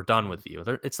out. We're done with you.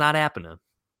 It's not happening.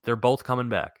 They're both coming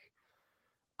back.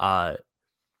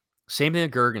 Same thing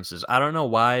with Girgensons. I don't know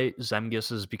why Zemgus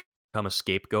has become a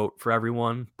scapegoat for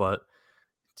everyone, but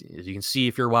as you can see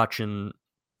if you're watching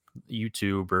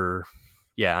YouTube or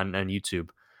on YouTube,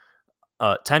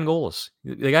 10 goals.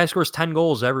 The guy scores 10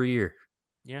 goals every year.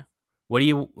 Yeah.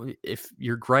 If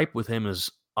your gripe with him is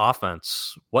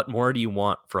offense, what more do you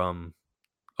want from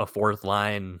a fourth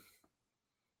line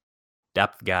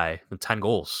depth guy than 10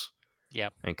 goals? Yeah.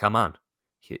 And come on.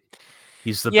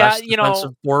 He's the best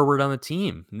defensive forward on the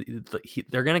team.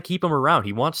 They're going to keep him around.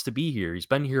 He wants to be here. He's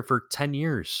been here for 10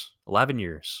 years, 11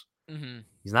 years.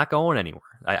 He's not going anywhere.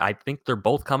 I think they're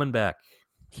both coming back.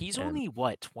 He's only,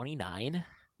 29?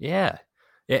 Yeah.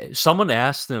 Someone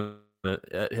asked him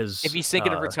if he's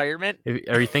thinking of retirement.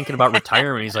 Are you thinking about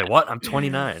retirement? He's like, what? I'm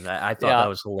 29. I thought that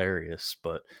was hilarious.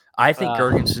 But I think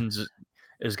Girgensons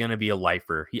is going to be a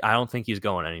lifer. I don't think he's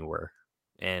going anywhere.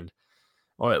 And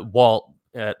Walt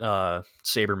at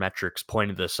Sabermetrics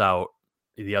pointed this out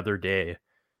the other day.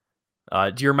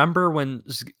 Do you remember when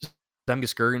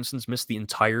Zemgus Girgensons missed the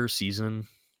entire season?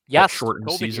 Yes, shortened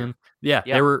COVID season. Year.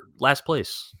 Yeah, they were last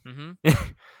place.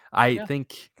 I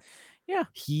think. Yeah,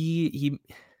 he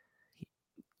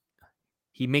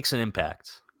makes an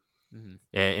impact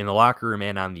in the locker room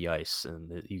and on the ice,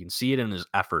 and you can see it in his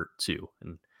effort too.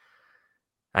 And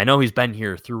I know he's been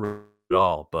here through it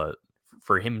all, but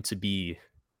for him to be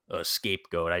a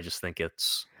scapegoat, I just think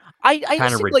it's I kind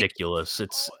just of think like ridiculous.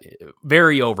 It's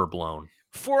very overblown.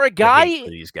 for a The hate guy for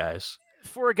these guys.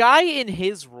 in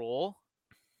his role,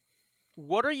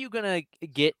 what are you gonna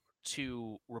get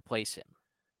to replace him?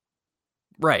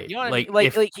 Right. You know what I mean?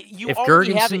 Like Like you if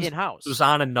already have it Gergensen in house. was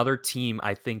on another team,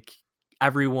 I think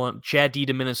everyone, Chad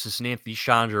DeDominicis and Anthony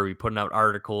Chandra, will be putting out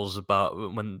articles about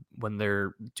when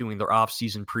they're doing their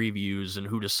off-season previews and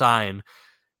who to sign.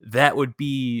 That would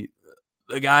be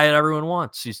the guy that everyone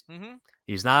wants. Hmm.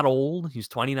 He's not old. He's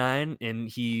 29, and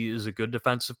he is a good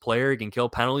defensive player. He can kill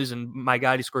penalties, and my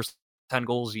God, he scores 10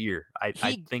 goals a year. I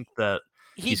He think that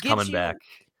he he's gives coming back.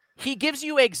 you he gives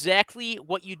you exactly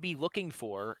what you'd be looking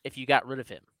for if you got rid of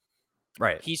him.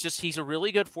 Right. He's a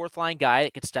really good fourth line guy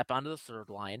that could step onto the third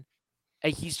line.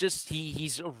 And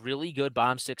he's a really good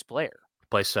bottom six player.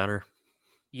 Play center.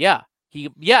 Yeah.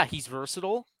 He's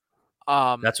versatile.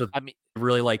 That's what I mean, I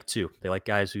really like too. They like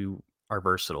guys who are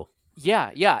versatile.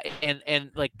 yeah, and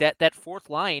like that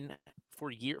fourth line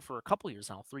for a couple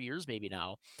years now, 3 years maybe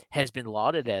now, has been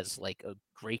lauded as like a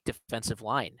great defensive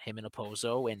line. Him and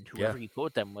Opozo and Yeah. whoever you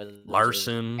put them, whether those are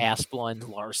Larson. Asplund,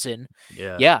 Larson.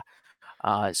 Yeah.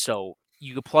 Yeah. So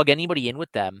you could plug anybody in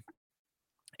with them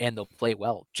and they'll play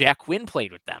well. Jack Quinn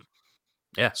played with them.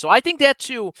 Yeah. So I think that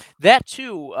too,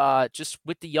 just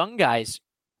with the young guys,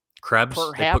 Krebs. They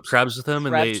put perhaps Krebs with him,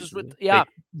 and Krebs is with yeah, they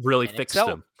really and fixed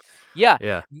excelled. him. Yeah,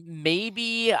 Yeah.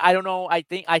 maybe I don't know. I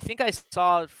think I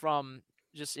saw from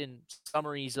just in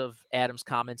summaries of Adam's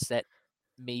comments that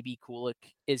maybe Kulik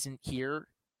isn't here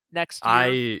next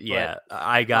year.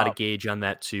 I got a uh, gauge on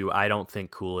that too. I don't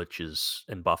think Coolidge is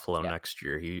in Buffalo yeah. next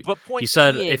year. He But he point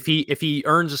said being, if he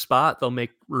earns a spot, they'll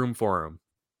make room for him.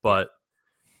 yeah, But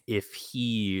if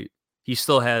he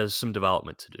still has some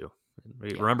development to do.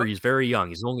 yeah, Remember, he's very young.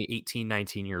 He's only 18,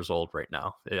 19 years old right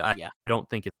now. I yeah. don't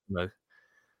think it's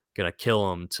gonna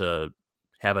kill him to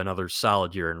have another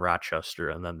solid year in Rochester,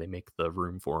 and then they make the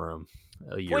room for him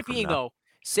a year Point from being now. though,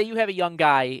 say you have a young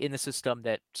guy in the system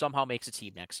that somehow makes a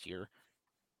team next year.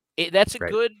 That's a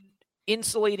Right. good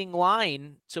insulating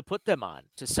line to put them on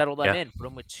to settle them Yeah. in. Put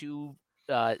them with two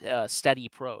steady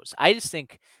pros. I just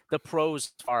think the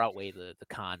pros far outweigh the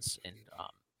cons, and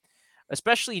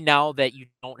especially now that you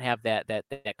don't have that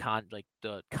like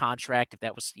the contract, if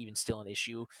that was even still an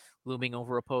issue looming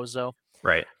over Opozo.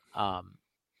 Right.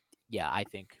 Yeah, I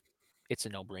think it's a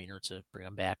no brainer to bring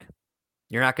him back.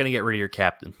 You're not gonna get rid of your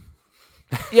captain.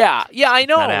 Yeah, I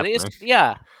know. Not happening.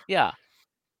 Yeah.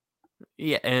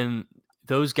 Yeah, and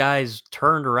those guys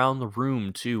turned around the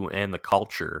room too, and the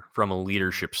culture from a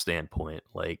leadership standpoint.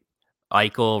 Like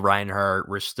Eichel, Reinhardt,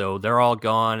 Risto, they're all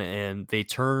gone, and they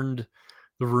turned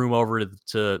the room over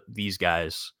to these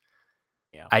guys.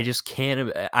 Yeah. I just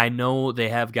can't. I know they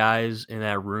have guys in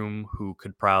that room who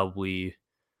could probably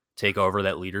take over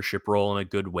that leadership role in a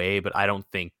good way, but I don't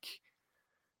think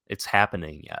it's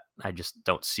happening yet. I just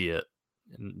don't see it.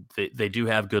 And they do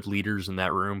have good leaders in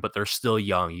that room, but they're still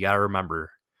young. You got to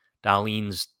remember,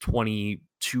 Dahlin's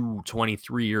 22,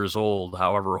 23 years old,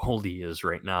 however old he is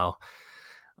right now.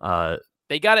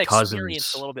 They got to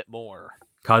experience a little bit more.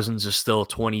 Cousins is still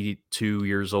 22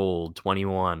 years old,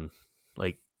 21.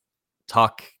 Like,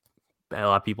 Tuck, a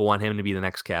lot of people want him to be the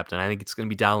next captain. I think it's going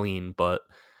to be Dahlin, but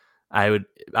I would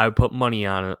put money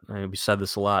on it. We said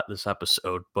this a lot this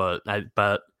episode, but I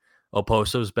bet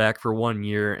Oposo's back for 1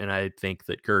 year, and I think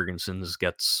that Gergensen's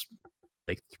gets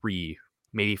like 3,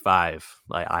 maybe 5.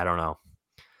 I don't know.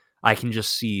 I can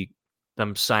just see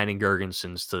them signing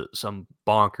Gergensen's to some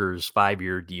bonkers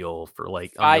 5-year deal for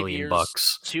like $1 million,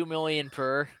 $2 million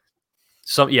per.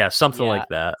 Something like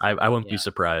that. I wouldn't be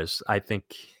surprised. I think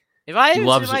if I he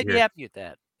loves it I'd be here. happy with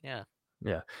that. Yeah.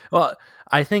 Yeah. Well,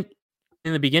 I think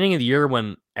in the beginning of the year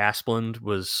when Asplund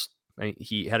was,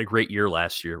 he had a great year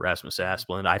last year, Rasmus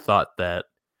Asplund. I thought that,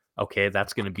 okay,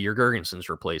 that's going to be your Gergensen's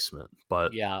replacement,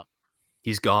 but yeah,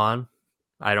 he's gone.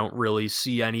 I don't really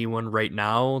see anyone right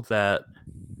now that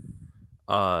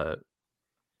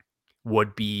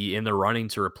would be in the running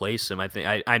to replace him.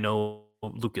 I know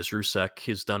Lucas Rusek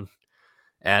has done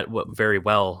very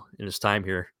well in his time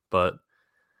here, but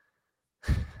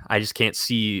I just can't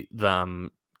see them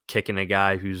kicking a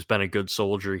guy who's been a good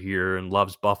soldier here and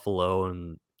loves Buffalo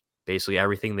and basically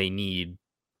everything they need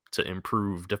to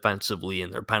improve defensively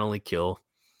in their penalty kill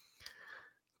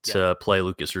to play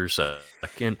Lucas Rusek.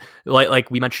 And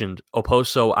like we mentioned,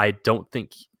 Oposo, I don't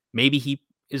think, maybe he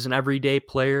is an everyday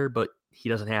player, but he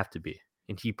doesn't have to be.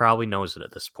 And he probably knows it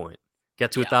at this point.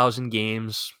 Get to 1,000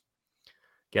 games,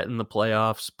 get in the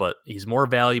playoffs, but he's more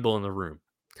valuable in the room,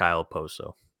 Kyle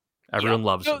Oposo. Everyone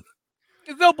loves him.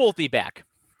 They'll both be back.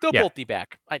 They'll Yeah. both be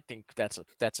back. I think that's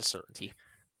a certainty.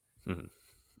 Mhm.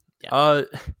 Yeah.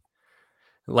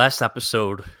 Last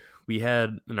episode we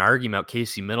had an argument about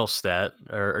Casey Middlestat.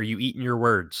 Are you eating your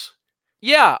words?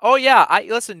 Yeah. Oh yeah. I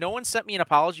listen. No one sent me an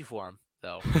apology for him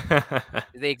though.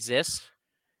 Do they exist?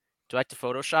 Do I have to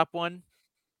Photoshop one?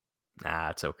 Nah,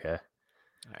 it's okay.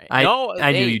 All right. I No.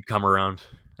 I knew Hey. you'd come around.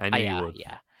 I knew you Yeah. would.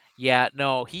 Yeah. Yeah.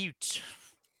 No.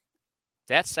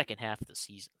 That second half of the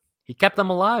season. He kept them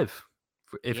alive.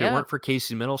 If it Yeah. weren't for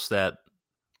Casey Middlestat,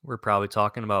 we're probably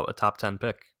talking about a top 10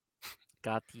 pick.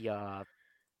 Got the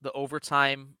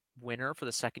overtime winner for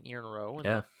the second year in a row in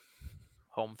Yeah. the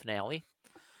home finale.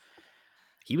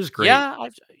 He was great. Yeah.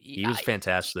 He was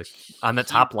fantastic. On the He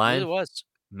top really line, was.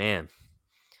 man.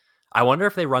 I wonder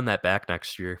if they run that back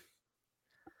next year.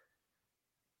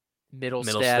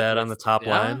 Middlestat on the top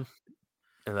line,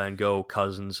 and then go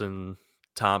Cousins and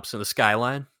Thompson, the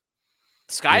Skyline.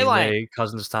 Skyline. Greenway,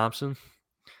 Cousins, Thompson.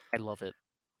 I love it.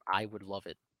 I would love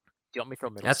it. Do you want me to throw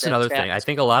That's Middlestat another thing. I stats?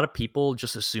 think a lot of people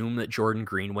just assume that Jordan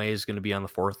Greenway is going to be on the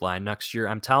fourth line next year.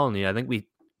 I'm telling you, I think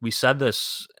we said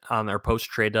this on our post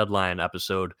trade deadline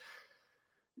episode.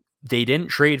 They didn't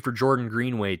trade for Jordan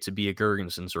Greenway to be a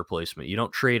Gergenson's replacement. You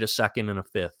don't trade a second and a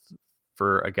fifth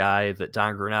for a guy that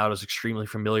Don Granado is extremely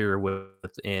familiar with,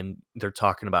 and they're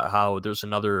talking about how there's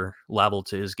another level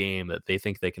to his game that they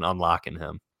think they can unlock in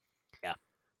him. Yeah.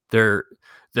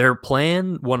 Their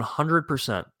plan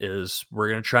 100% is we're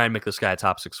going to try and make this guy a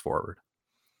top six forward.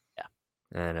 Yeah.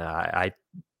 And I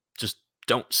just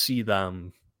don't see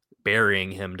them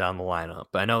burying him down the lineup.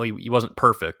 I know he wasn't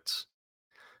perfect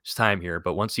his time here,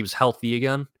 but once he was healthy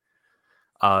again,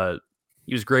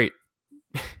 he was great.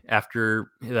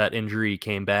 After that injury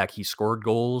came back, he scored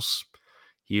goals.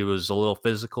 He was a little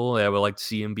physical. I would like to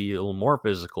see him be a little more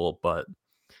physical, but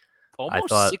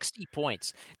almost 60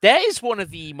 points. That is one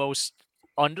of the most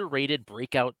underrated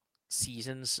breakout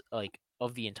seasons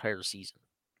of the entire season.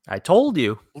 I told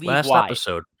you last League-wide.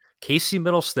 episode, Casey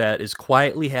Middlestat is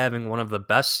quietly having one of the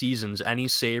best seasons any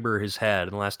Sabre has had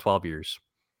in the last 12 years.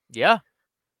 Yeah.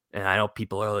 And I know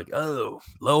people are like, oh,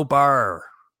 low bar.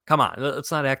 Come on,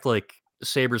 let's not act like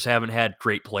Sabres haven't had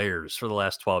great players for the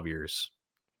last 12 years.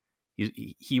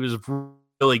 He was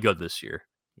really good this year.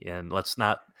 And let's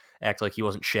not act like he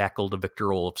wasn't shackled to Victor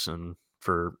Olofsson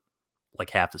for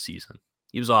like half the season.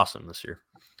 He was awesome this year.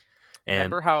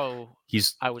 And remember how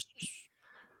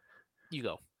you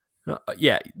go.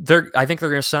 Yeah, I think they're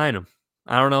going to sign him.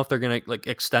 I don't know if they're going to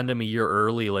extend him a year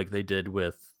early like they did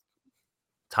with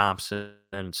Thompson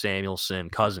and Samuelson,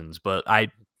 Cousins, but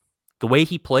the way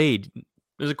he played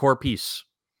is a core piece.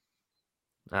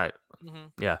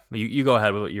 Yeah, you go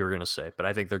ahead with what you were going to say, but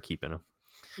I think they're keeping him.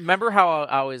 Remember how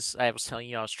I was telling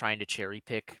you I was trying to cherry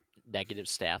pick negative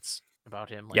stats about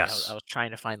him? Yes. I was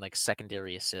trying to find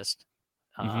secondary assist.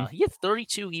 He had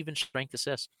 32 even strength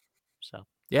assists. So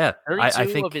yeah, 32 I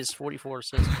think of his 44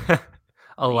 assists.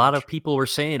 A lot of people were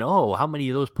saying, "Oh, how many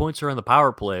of those points are on the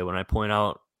power play?" When I point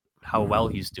out how well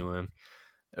he's doing.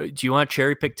 Do you want to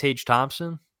cherry pick Tage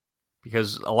Thompson?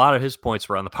 Because a lot of his points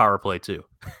were on the power play too.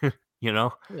 You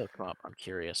know? Look him up. I'm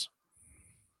curious.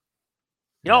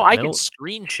 I can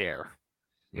screen share.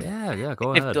 Yeah,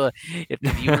 go ahead. If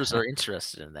the viewers are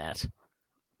interested in that.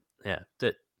 Yeah,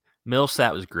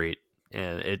 Middlestat was great,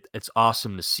 and it's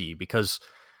awesome to see because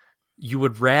you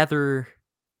would rather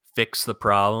fix the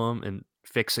problem and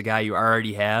fix a guy you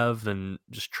already have than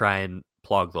just try and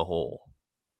plug the hole,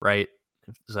 right?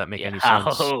 Does that make any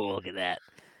sense? Oh, look at that.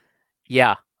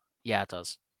 Yeah, it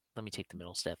does. Let me take the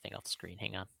Middlestat thing off the screen.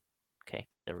 Hang on. Okay,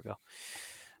 there we go.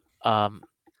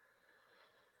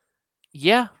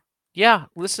 Yeah.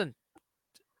 Listen,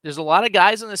 there's a lot of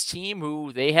guys on this team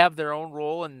who they have their own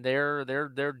role and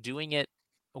they're doing it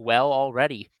well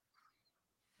already.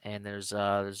 And there's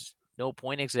no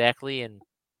point exactly in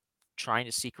trying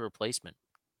to seek a replacement.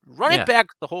 Run it back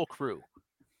the whole crew.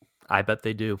 I bet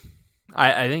they do.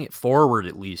 I think forward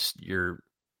at least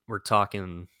we're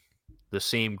talking the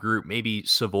same group. Maybe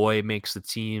Savoy makes the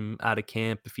team out of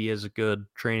camp if he has a good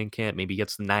training camp. Maybe he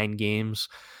gets 9 games.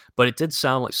 But it did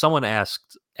sound like someone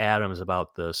asked Adams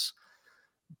about this.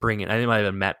 I think it might have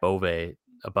been Matt Bove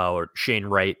about Shane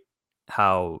Wright,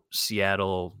 how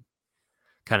Seattle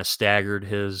kind of staggered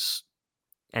his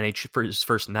for his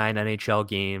first 9 NHL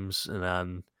games and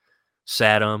then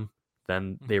sat him.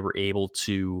 Then they were able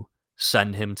to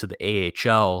send him to the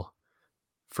AHL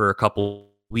for a couple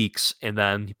weeks, and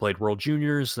then he played World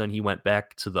Juniors. Then he went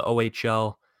back to the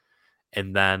OHL,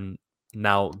 and then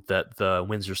now that the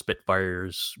Windsor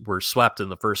Spitfires were swept in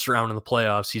the first round of the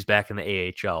playoffs, he's back in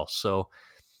the AHL. So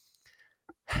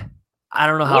I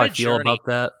don't know how I feel about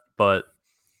that, but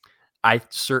I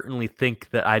certainly think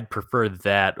that I'd prefer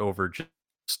that over just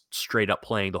straight up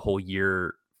playing the whole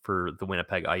year for the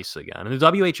Winnipeg Ice again. And the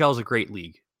WHL is a great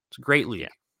league. It's a great Yeah. league.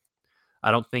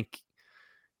 I don't think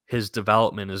his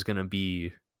development is going to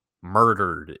be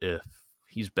murdered if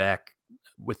he's back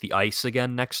with the Ice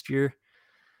again next year.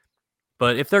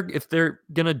 But if they're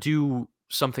going to do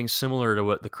something similar to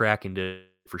what the Kraken did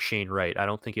for Shane Wright, I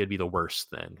don't think it'd be the worst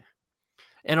thing.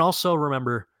 And also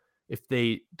remember, if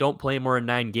they don't play more than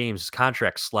 9 games, his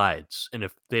contract slides. And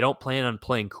if they don't plan on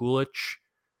playing Kulich,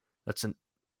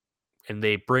 and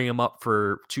they bring him up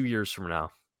for 2 years from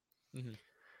now. Mm-hmm.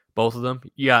 Both of them,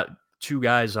 you got 2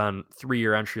 guys on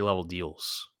 3-year entry level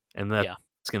deals. And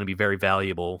that's going to be very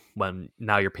valuable when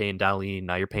now you're paying Dahlin,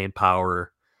 now you're paying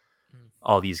Power,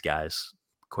 all these guys,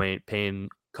 paying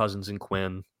Cousins and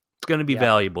Quinn. It's going to be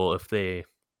valuable if they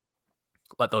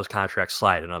let those contracts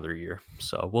slide another year.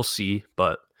 So we'll see.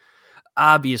 But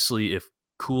obviously, if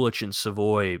Kulich and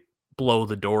Savoy blow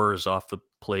the doors off the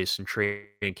place in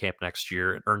training camp next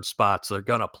year and earn spots, they're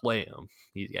going to play him.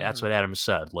 That's what Adam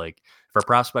said. Like, if our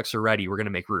prospects are ready, we're going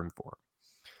to make room for them.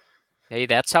 Hey,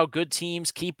 that's how good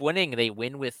teams keep winning. They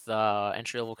win with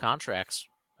entry-level contracts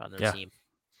on their team.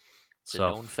 It's a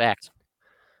known fact.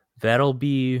 That'll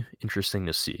be interesting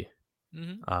to see.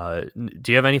 Mm-hmm.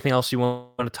 Do you have anything else you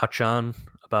want to touch on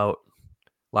about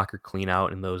locker clean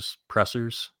out and those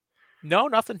pressers? No,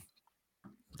 nothing.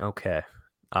 Okay.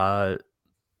 I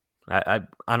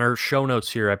on our show notes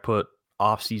here, I put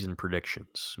off-season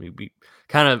predictions. We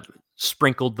kind of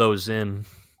sprinkled those in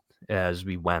as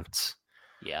we went.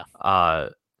 Yeah.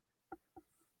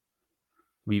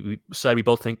 We said we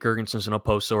both think Girgensons and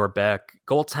Oposo are back.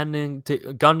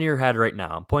 Goaltending, gun to your head right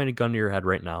now. I'm pointing a gun to your head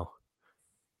right now.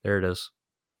 There it is.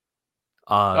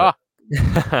 Hang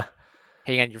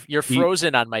on, you're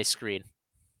frozen on my screen.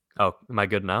 Oh, am I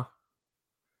good now?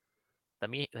 Let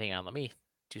me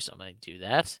do something. Do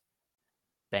that.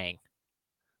 Bang.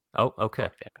 Oh, okay.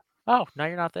 Oh, now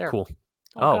you're not there. Cool.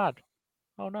 Oh God.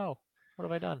 Oh no. What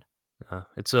have I done?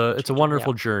 It's a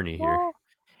wonderful journey here. Oh,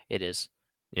 it is.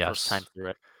 Yes. First time through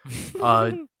it.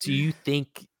 Do you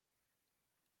think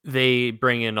they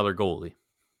bring in another goalie?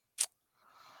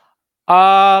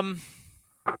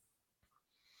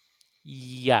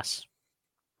 Yes.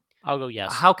 I'll go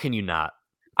yes. How can you not?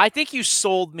 I think you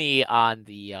sold me on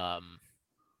the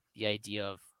idea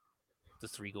of the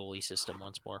 3 goalie system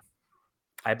once more.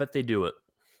 I bet they do it.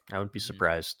 I wouldn't be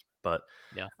surprised, but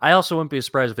yeah, I also wouldn't be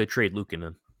surprised if they trade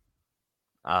Luukkonen.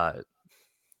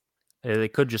 They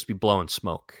could just be blowing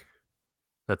smoke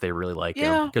that they really like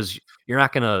him, because you're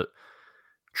not gonna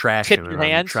trash him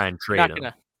and try and trade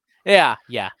him. Yeah,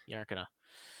 you're not gonna.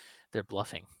 They're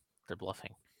bluffing.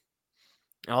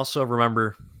 Also,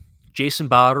 remember, Jason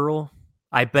Botterill,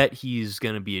 I bet he's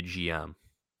going to be a GM.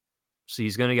 So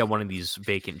he's going to get one of these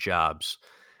vacant jobs.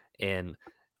 And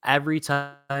every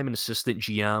time an assistant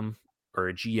GM or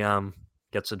a GM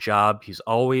gets a job, he's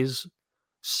always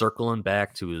circling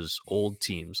back to his old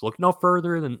teams. Look no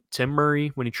further than Tim Murray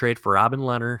when he traded for Robin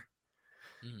Lehner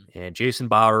and Jason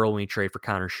Botterill when he traded for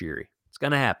Connor Sheary. It's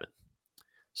going to happen.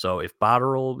 So if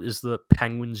Botterill is the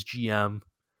Penguins GM,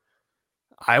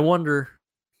 I wonder,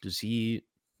 does he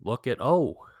look at,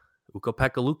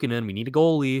 Ukko-Pekka Luukkonen, we need a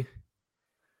goalie.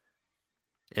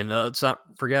 And let's not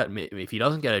forget, if he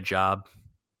doesn't get a job,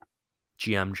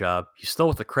 GM job, he's still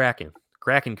with the Kraken.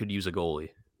 Kraken could use a goalie.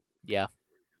 Yeah.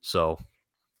 So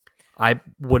I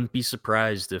wouldn't be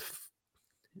surprised if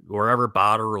wherever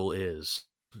Botterill is,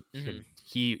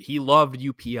 he loved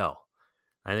UPL.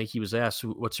 I think he was asked,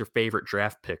 what's your favorite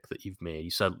draft pick that you've made? He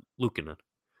said Luukkonen.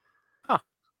 Huh.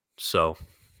 So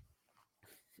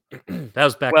that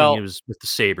was back when he was with the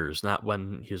Sabres, not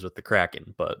when he was with the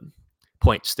Kraken, but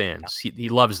point stands. He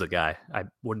loves the guy. I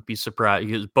wouldn't be surprised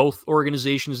because both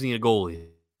organizations need a goalie.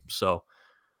 So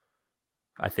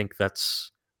I think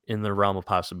that's in the realm of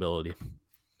possibility.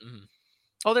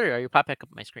 Oh, there you are. You pop back up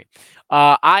on my screen.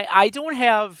 I don't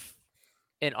have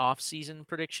an off-season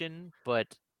prediction,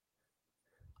 but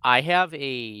I have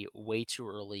a way too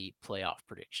early playoff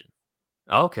prediction.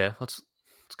 Okay, let's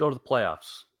go to the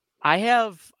playoffs. I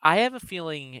have a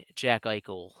feeling Jack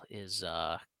Eichel is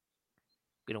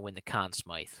going to win the Conn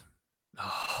Smythe.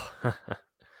 Oh.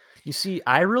 You see,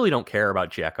 I really don't care about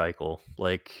Jack Eichel.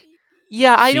 Like,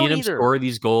 I seeing don't him either. Score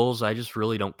these goals, I just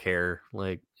really don't care.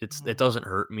 Like, it doesn't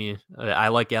hurt me. I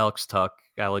like Alex Tuck.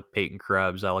 I like Peyton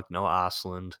Krebs. I like Noah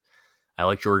Ostlund. I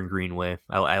like Jordan Greenway.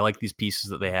 I like these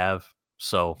pieces that they have.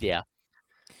 So yeah,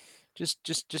 just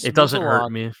it doesn't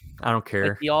hurt me. I don't care.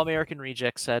 Like the All-American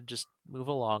Reject said, just move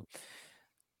along.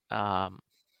 And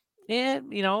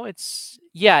it's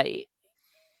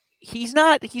he's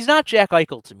not Jack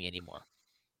Eichel to me anymore.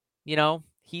 You know,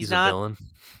 he's He's a not. villain,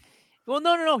 Well,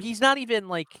 no. He's not even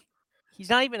he's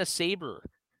not even a Sabre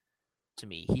to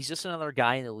me. He's just another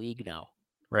guy in the league now.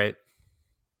 right?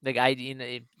 Like I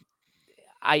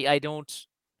don't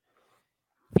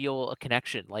feel a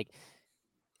connection. Like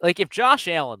if Josh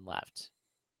Allen left,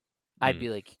 I'd Mm, be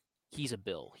like, he's a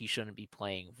Bill. He shouldn't be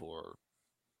playing for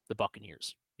the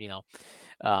Buccaneers. yeah,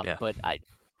 But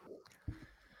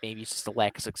maybe it's just a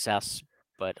lack of success.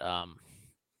 But I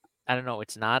don't know.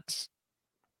 It's not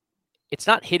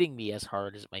hitting me as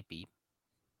hard as it might be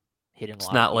hitting a it's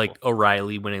lot of not people. like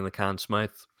O'Reilly winning the Conn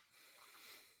Smythe.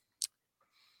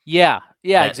 Yeah,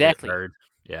 That hit exactly. hard.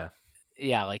 Yeah,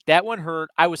 Yeah, like that one hurt.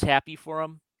 I was happy for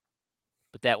him,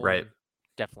 but that right, one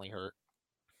definitely hurt.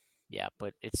 Yeah,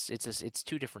 but it's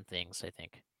two different things. I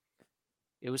think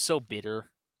it was so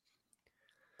bitter,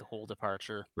 the whole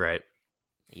departure. right.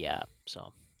 Yeah,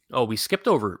 so Oh, we skipped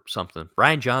over something.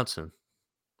 Brian Johnson.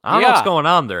 I don't know what's yeah, going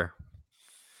on there.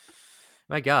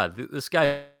 My God, this guy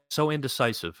is so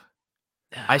indecisive.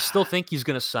 I still think he's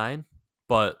going to sign,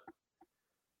 but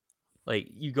like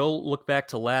you go look back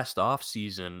to last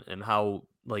offseason and how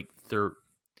like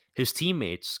his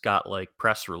teammates got like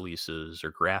press releases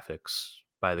or graphics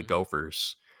by the Mhm.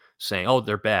 Gophers saying, "Oh,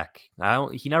 they're back."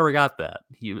 He never got that.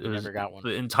 He He was never got one.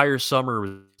 the entire summer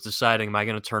was deciding, "Am I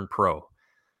going to turn pro?"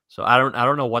 So I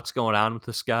don't know what's going on with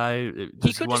this guy. He Does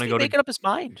he could want just to be go to making up his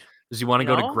mind. does he want to You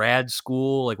go to know? grad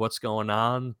school? Like what's going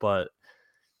on? But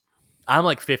I'm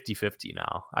like 50-50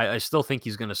 now. I still think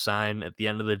he's going to sign at the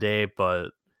end of the day,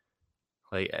 but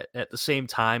like at the same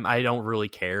time, I don't really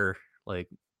care. Like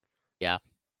Yeah.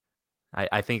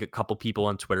 I think a couple people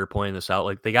on Twitter pointing this out.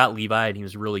 Like they got Levi and he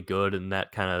was really good, and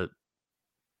that kind of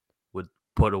would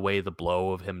put away the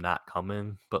blow of him not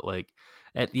coming. But like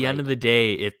at the end Right. of the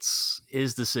day, it's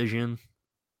his decision.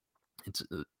 It's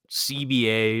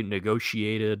CBA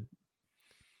negotiated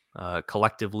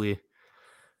collectively.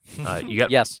 You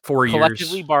got Yes. 4 years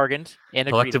Collectively bargained and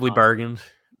agreed collectively upon. bargained.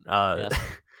 Uh, Yes.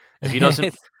 if he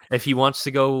doesn't, if he wants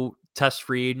to go test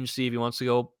free agency, if he wants to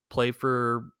go play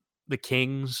for the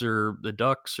Kings or the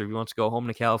Ducks, or if he wants to go home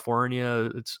to California,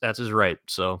 that's his right.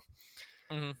 So,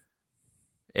 Mhm.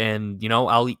 and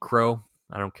I'll eat crow.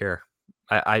 I don't care.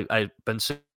 I've been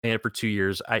saying it for 2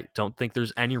 years. I don't think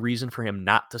there's any reason for him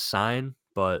not to sign,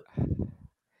 but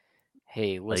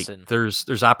Hey, like listen.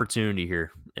 there's opportunity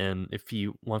here, and if he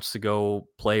wants to go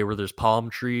play where there's palm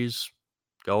trees,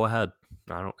 go ahead.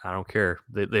 I don't care.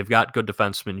 They've got good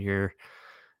defensemen here,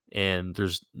 and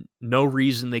there's no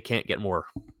reason they can't get more.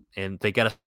 And they get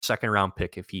a second round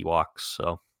pick if he walks.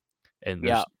 So, and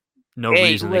Yeah. there's no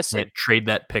Hey, reason they listen. can't trade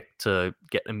that pick to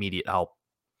get immediate help.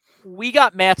 We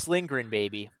got Mats Lindgren,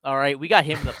 baby. All right, we got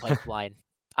him in the pipeline.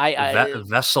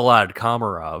 Veselad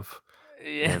Komarov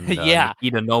and Yeah.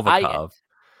 Nikita I Novikov.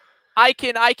 I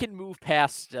can move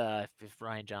past if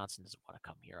Ryan Johnson doesn't want to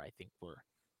come here. I think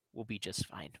we'll be just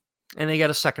fine. And they got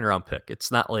a second round pick.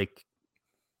 It's not like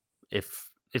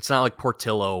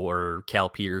Portillo or Cal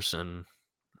Peterson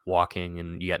walking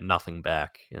and you get nothing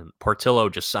back. And Portillo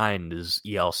just signed his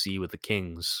ELC with the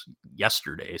Kings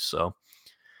yesterday, so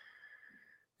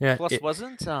yeah, Plus,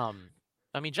 wasn't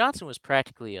I mean Johnson was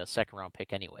practically a second round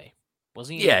pick anyway,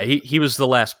 wasn't he? yeah, he was the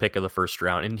last pick of the first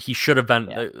round, and he should have been.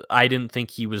 Yeah. I didn't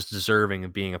think he was deserving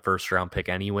of being a first round pick,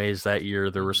 anyways. That year,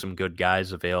 there were Mhm. some good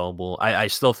guys available. I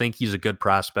still think he's a good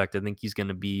prospect. I think he's going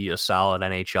to be a solid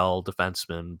NHL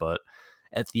defenseman, but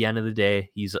at the end of the day,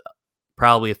 he's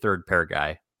probably a third pair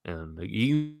guy, and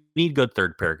you need good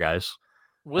third pair guys.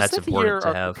 Was That's that the important year to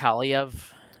Arthur have. Kaliev was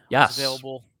Yes,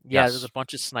 available? Yeah, there's a yes,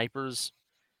 bunch of snipers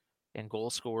and goal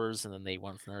scorers, and then they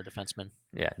went from their defenseman.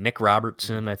 yeah. Nick Mhm.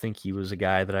 Robertson, I think he was a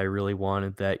guy that I really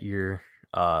wanted that year.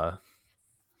 Uh,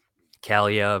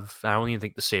 Kaliev, I don't even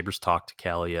think the Sabres talked to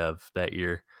Kaliev that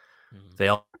year. Mhm. They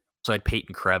also had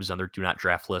Peyton Krebs on their do not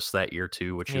draft list that year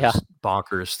too, which Yeah. is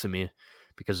bonkers to me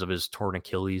because of his torn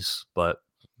Achilles. But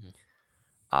Mhm.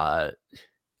 uh,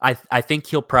 I think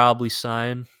he'll probably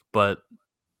sign, but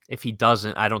if he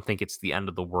doesn't, I don't think it's the end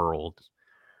of the world.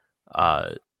 Mhm.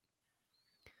 Uh,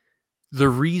 the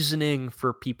reasoning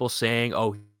for people saying,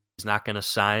 "Oh, he's not going to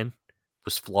sign,"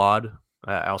 was flawed.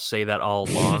 I'll say that all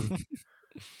along.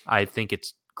 I think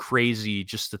it's crazy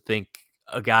just to think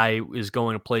a guy is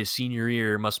going to play his senior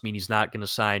year must mean he's not going to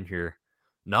sign here.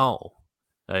 No.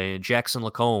 Jackson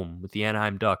Lacombe with the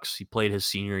Anaheim Ducks, he played his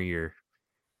senior year.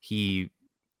 He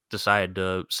decided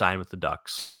to sign with the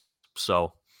Ducks.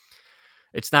 So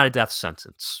it's not a death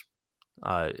sentence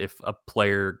if a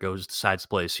player decides to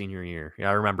play his senior year.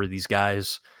 I remember these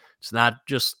guys. It's not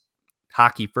just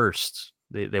hockey first.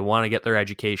 They want to get their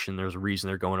education. There's a reason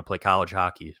they're going to play college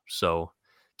hockey. So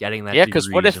getting that Yeah, because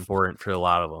degree is important for a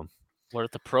lot of them. what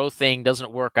if the pro thing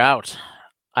doesn't work out?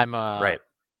 I'm Right.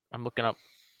 I'm looking up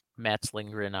Mats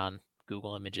Lindgren on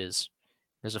Google Images.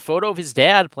 There's a photo of his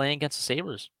dad playing against the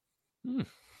Sabres.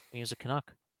 He was a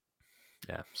Canuck.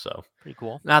 Yeah, so Pretty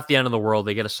cool. not the end of the world.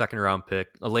 They get a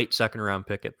late second round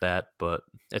pick at that, but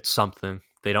it's something.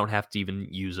 They don't have to even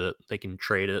use it. They can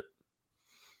trade it.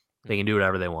 They can do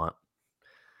whatever they want.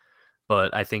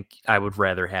 But I think I would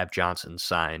rather have Johnson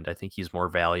signed. I think he's more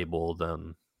valuable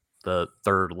than the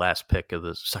third last pick of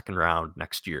the second round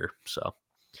next year. So,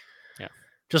 yeah,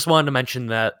 just wanted to mention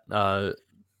that.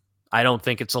 I don't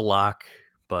think it's a lock,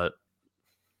 but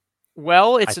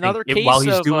well, it's another case while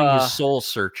he's of doing his soul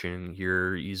searching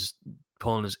here, he's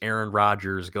pulling his Aaron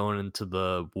Rodgers, going into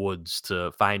the woods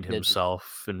to find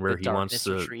himself and where he wants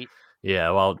to. Retreat. Yeah,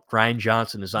 while Ryan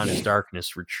Johnson is on his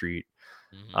darkness retreat.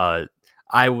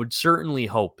 I would certainly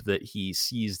hope that he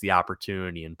sees the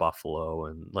opportunity in Buffalo,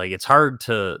 and like it's hard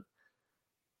to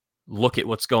look at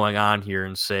what's going on here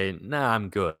and say, "Nah, I'm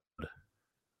good."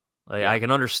 Like I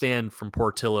can understand from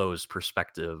Portillo's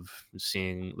perspective,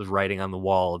 seeing the writing on the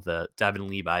wall that Devin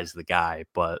Levi's the guy,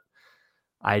 but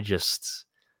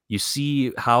you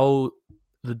see how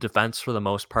the defense for the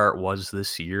most part was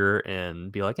this year,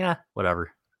 and be like, "Yeah, whatever.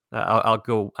 I'll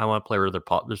go. I want to play where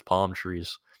there's palm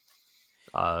trees."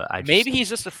 Maybe he's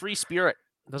just a free spirit.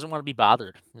 Doesn't want to be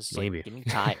bothered. Maybe. Like, give me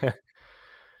time.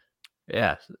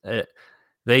 Yeah.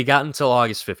 They got until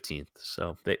August 15th,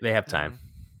 so they have time.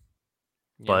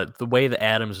 Yeah. But the way that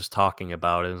Adams is talking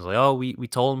about it is like, oh, we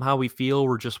told him how we feel.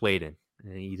 We're just waiting.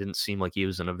 And he didn't seem like he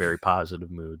was in a very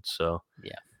positive mood. So,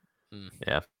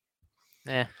 yeah.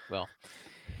 Yeah. Well,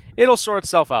 it'll sort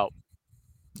itself out.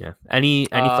 Yeah. Any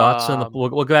thoughts on the? We'll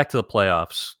go back to the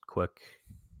playoffs quick.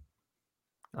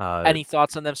 Any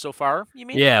thoughts on them so far, you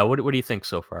mean? Yeah, what do you think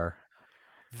so far?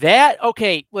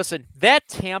 Listen, that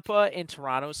Tampa and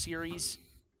Toronto series,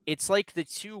 it's like the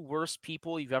two worst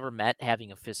people you've ever met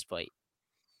having a fist fight.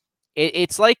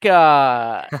 It's like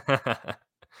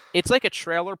it's like a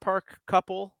trailer park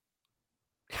couple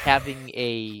having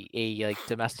a like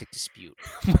domestic dispute.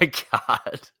 Oh my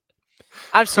God.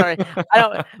 I'm sorry. I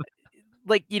don't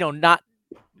like, not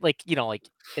like, like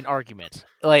an argument.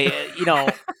 Like,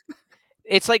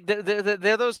 it's like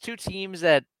they're those two teams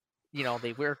that,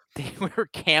 they wear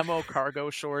camo cargo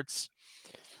shorts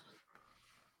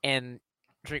and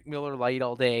drink Miller Lite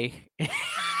all day.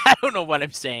 I don't know what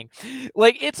I'm saying.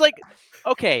 Like, it's like,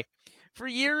 okay, for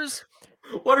years.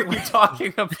 What are you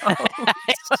talking about?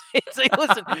 It's like,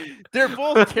 listen, they're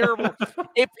both terrible.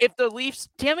 If the Leafs,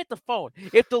 damn it, the phone.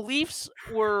 If the Leafs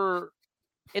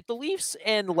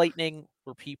and Lightning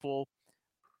were people,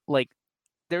 like,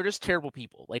 they're just terrible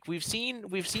people. Like we've seen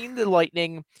the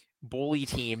Lightning bully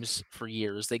teams for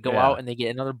years. They go out and they get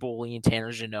another bully in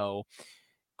Tanner Jeannot.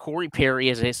 Corey Perry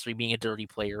has a history being a dirty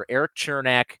player. Eric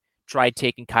Chernak tried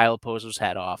taking Kyle Poser's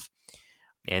head off.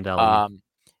 And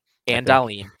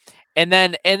Dahlin. And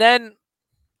then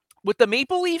with the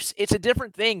Maple Leafs, it's a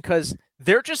different thing because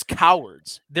they're just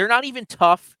cowards. They're not even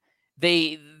tough.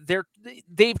 They've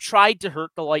tried to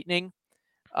hurt the Lightning.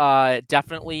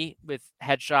 Definitely with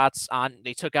headshots on.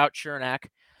 They took out Chernak,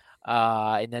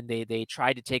 and then they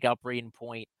tried to take out Braden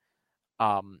Point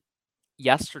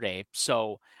yesterday.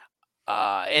 So,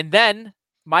 and then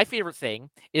my favorite thing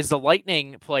is the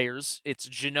Lightning players. It's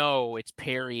Jeannot, it's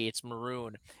Perry, it's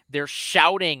Maroon. They're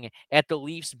shouting at the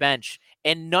Leafs bench,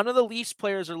 and none of the Leafs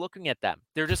players are looking at them.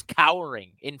 They're just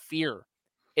cowering in fear.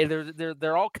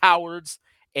 They're all cowards,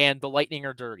 and the Lightning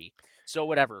are dirty. So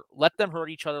whatever, let them hurt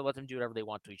each other. Let them do whatever they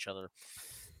want to each other.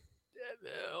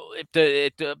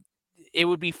 It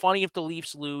would be funny if the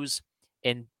Leafs lose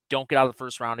and don't get out of the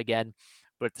first round again.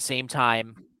 But at the same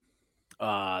time,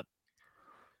 I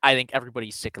think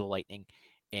everybody's sick of the Lightning.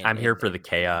 I'm here for the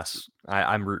chaos.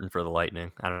 I'm rooting for the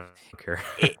Lightning. I don't care.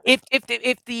 If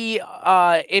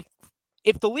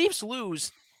the Leafs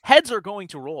lose, heads are going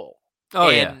to roll. Oh,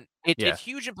 yeah. It's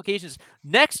huge implications.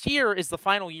 Next year is the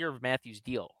final year of Matthews'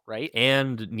 deal, right?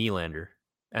 And Nylander.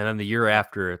 And then the year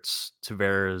after, it's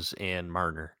Tavares and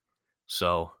Marner.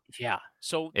 So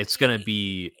it's going to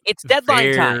be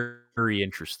deadline time. Very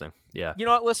interesting. Yeah. You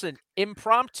know what? Listen,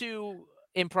 impromptu.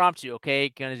 Okay,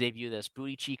 gonna debut this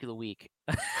booty cheek of the week.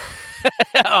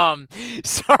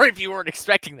 Sorry if you weren't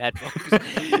expecting that, folks.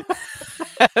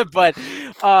 But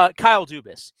Kyle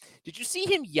Dubas, did you see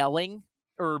him yelling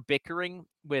or bickering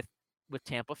with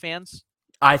Tampa fans?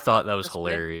 I thought that was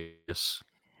hilarious.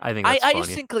 I think that's funny. I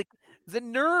just think like the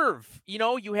nerve.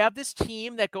 You have this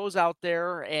team that goes out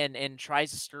there and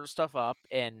tries to stir stuff up,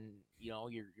 and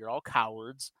you're all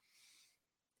cowards.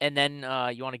 And then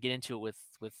you want to get into it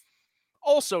with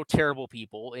also terrible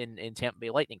people in Tampa Bay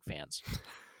Lightning fans,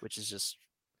 which is just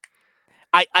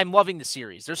I'm loving the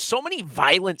series. There's so many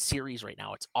violent series right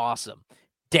now. It's awesome.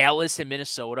 Dallas and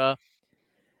Minnesota.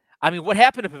 I mean, what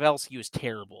happened to Pavelski was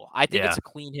terrible. I think it's Yeah. a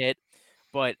clean hit,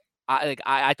 but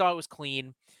I thought it was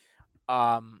clean.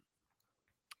 Because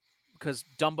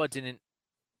Dumba didn't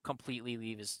completely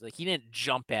leave he didn't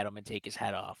jump at him and take his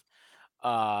head off.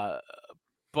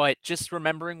 But just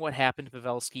remembering what happened to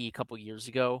Pavelski a couple years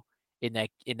ago in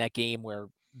that game where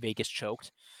Vegas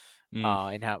choked,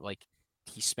 and how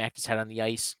he smacked his head on the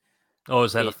ice. Oh,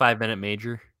 is that a 5-minute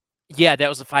major? Yeah, that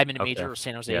was a 5-minute major Okay. where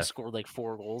San Jose Yeah. scored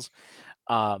 4 goals.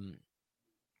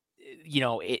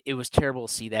 It was terrible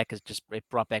to see that because it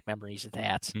brought back memories of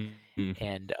that,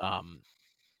 and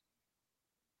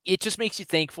it just makes you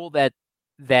thankful that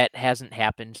that hasn't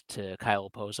happened to Kyle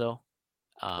Oposo.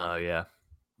 Oh yeah.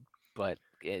 But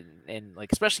and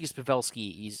especially because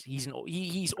Pavelski,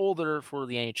 he's older for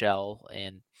the NHL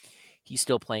and he's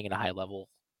still playing at a high level.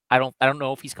 I don't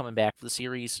know if he's coming back for the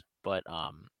series, but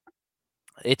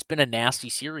it's been a nasty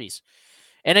series.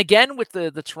 And again with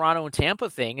the Toronto and Tampa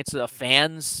thing, it's the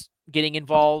fans getting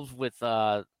involved with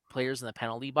players in the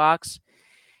penalty box.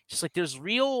 Just there's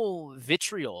real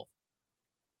vitriol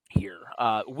here.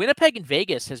 Winnipeg and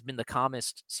Vegas has been the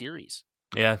calmest series.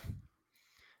 Yeah.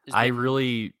 I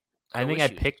think I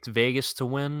issues. picked Vegas to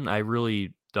win. I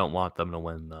really don't want them to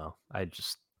win though. I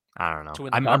don't know. To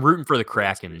win the I'm cup? rooting for the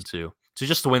Kraken too. To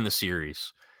just to win the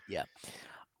series. Yeah.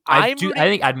 I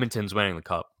think Edmonton's winning the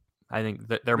cup. I think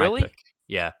they're Really? my pick.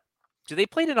 Yeah. Do they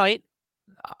play tonight?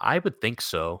 I would think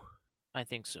so. I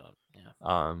think so.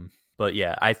 Yeah. But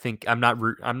yeah, I think I'm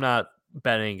not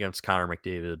betting against Connor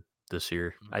McDavid this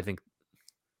year. I think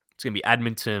it's gonna be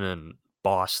Edmonton and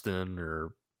Boston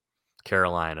or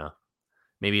Carolina.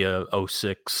 Maybe a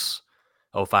 06,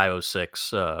 05,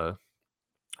 06 rematch.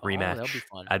 That'll be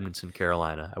fun. Edmonton,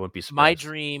 Carolina. I wouldn't be surprised. My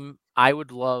dream, I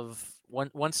would love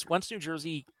once New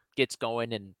Jersey gets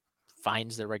going and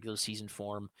finds their regular season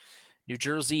form, New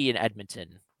Jersey and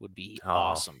Edmonton would be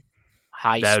awesome.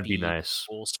 High that speed, would be nice.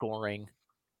 Goal scoring,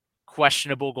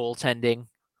 questionable goaltending.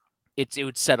 It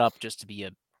would set up just to be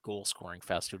a goal scoring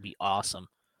fest. It would be awesome.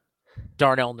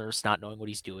 Darnell Nurse not knowing what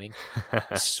he's doing.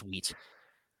 Sweet.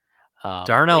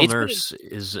 Darnell Nurse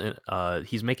is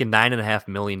he's making $9.5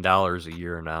 million a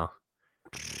year now.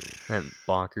 And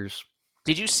bonkers.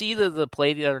 Did you see the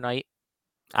play the other night?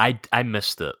 I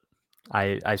missed it.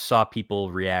 I saw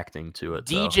people reacting to it.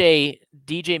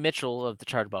 DJ Mitchell of the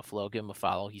Charge Buffalo, give him a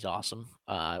follow. He's awesome.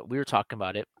 We were talking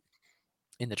about it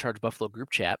in the Charge Buffalo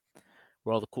group chat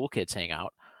where all the cool kids hang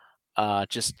out.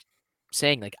 Just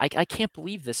saying I can't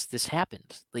believe this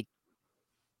happened.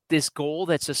 This goal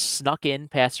that's just snuck in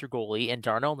past your goalie, and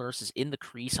Darnell Nurse is in the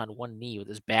crease on one knee with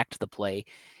his back to the play,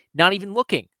 not even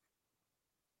looking.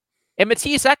 And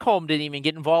Matthias Ekholm didn't even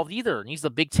get involved either. And he's the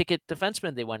big ticket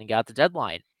defenseman they went and got at the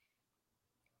deadline.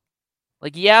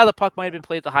 Yeah, the puck might have been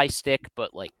played at the high stick,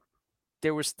 but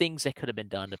there was things that could have been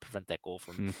done to prevent that goal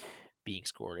from being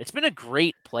scored. It's been a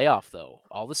great playoff though.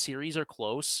 All the series are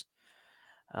close.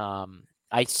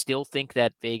 I still think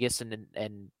that Vegas and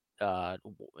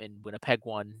Winnipeg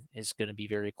one is going to be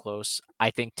very close.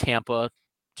 I think Tampa,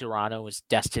 Toronto is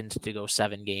destined to go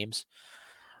 7 games.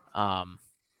 I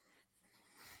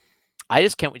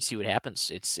just can't wait to see what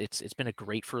happens. It's been a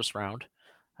great first round.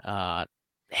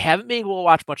 Haven't been able to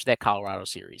watch much of that Colorado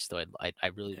series, though. I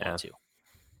really want to.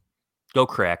 Go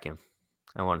Kraken.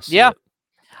 I want to see it.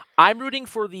 I'm rooting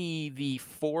for the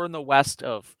 4 in the West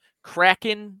of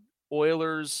Kraken,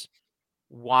 Oilers,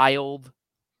 Wild,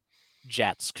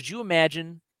 Jets. Could you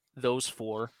imagine those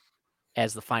 4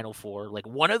 as the final 4?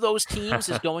 One of those teams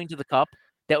is going to the Cup.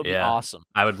 That would be awesome.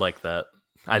 I would like that.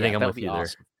 I think I'm with you there.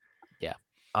 Awesome. Yeah.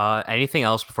 Anything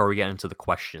else before we get into the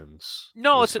questions?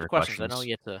 No, let's hit the questions. I know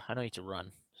you have to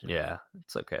run. Yeah,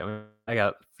 it's okay. I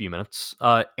got a few minutes.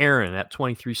 Aaron at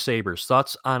 23 Sabres.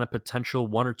 Thoughts on a potential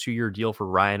 1 or 2 year deal for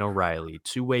Ryan O'Reilly?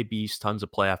 2-way beast, tons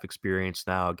of playoff experience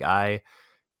now. A guy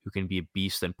who can be a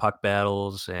beast in puck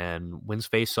battles and wins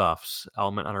faceoffs.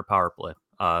 Element on our power play.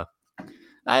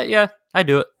 Yeah, I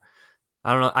do it.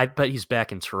 I don't know. I bet he's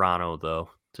back in Toronto though,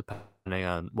 depending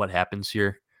on what happens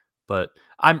here. But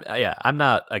I'm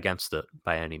not against it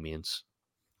by any means.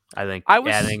 I think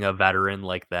adding a veteran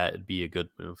like that would be a good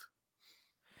move.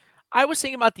 I was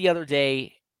thinking about the other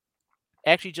day,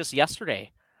 actually just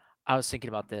yesterday, I was thinking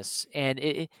about this. And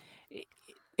if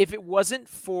it wasn't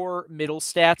for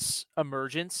Middlestad's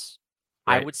emergence,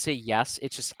 I would say yes.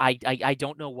 It's just I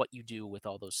don't know what you do with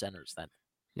all those centers then.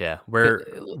 Yeah,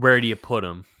 where do you put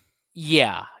them?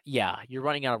 Yeah, you're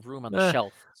running out of room on the Eh,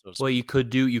 shelf, so to well,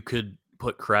 speak. you could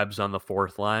put Krebs on the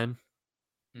fourth line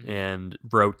Mhm. and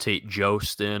rotate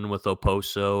Jost in with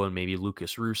Oposo and maybe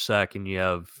Lucas Rusek, and you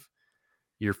have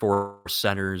your four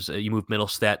centers. You move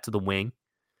Middlestat to the wing,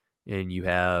 and you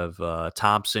have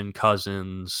Thompson,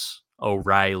 Cousins,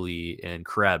 O'Reilly, and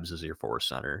Krebs as your four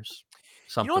centers. You know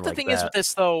Something what the like thing is with that.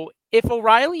 this though? If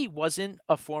O'Reilly wasn't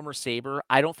a former Sabre,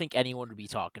 I don't think anyone would be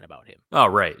talking about him. Oh,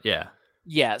 right. Yeah.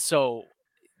 Yeah, so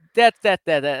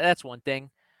that's one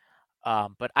thing.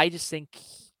 But I just think,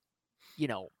 you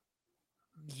know,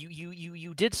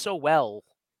 you did so well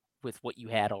with what you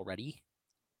had already.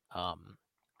 Um,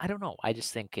 I don't know. I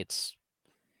just think it's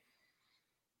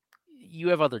you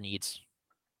have other needs,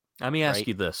 Let me ask right?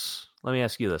 you this. Let me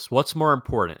ask you this. What's more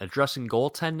important, addressing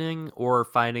goaltending or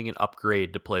finding an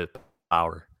upgrade to play with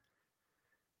power?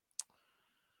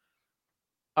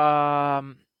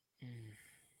 Um, mm,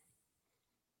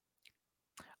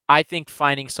 I think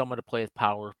finding someone to play with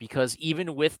power because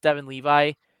even with Devin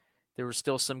Levi, there were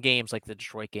still some games like the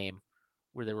Detroit game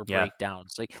where there were Yeah.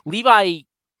 breakdowns. Like Levi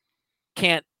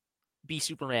can't be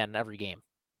Superman in every game.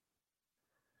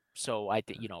 So I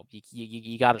think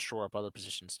you got to shore up other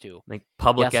positions too. I think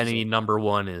public Yes, he's enemy old. number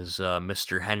one is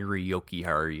Mr. Henry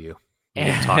Yokiharu. We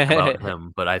didn't talk about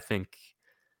him, but I think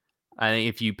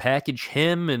if you package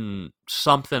him and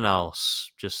something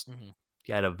else, just Mhm,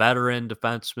 get a veteran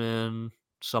defenseman,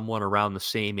 someone around the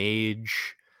same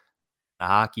age, a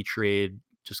hockey trade,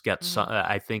 just get some. mhm,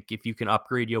 I think if you can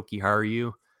upgrade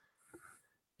Yokiharu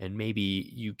and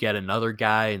maybe you get another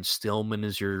guy and Stillman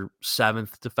is your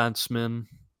seventh defenseman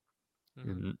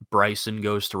mhm. and Bryson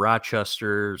goes to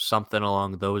Rochester, something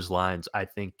along those lines, I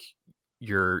think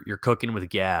you're cooking with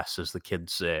gas, as the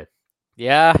kids say these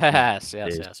Yes,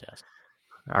 yes, days. yes, yes.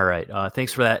 All right.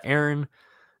 Thanks for that, Aaron.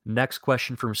 Next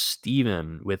question from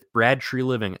Steven. With Brad Tree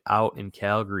living out in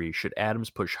Calgary, should Adams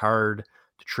push hard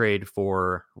to trade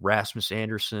for Rasmus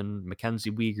Anderson, Mackenzie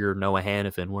Weegar, Noah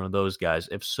Hannafin, one of those guys?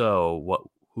 If so,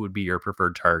 who would be your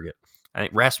preferred target? I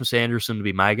think Rasmus Anderson would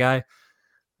be my guy,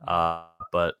 Mhm.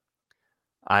 but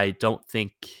I don't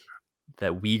think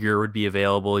that Weegar would be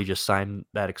available. He just signed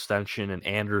that extension, and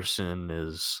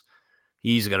Anderson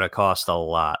he's going to cost a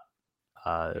lot.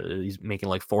 He's making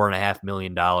like $4.5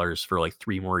 million for like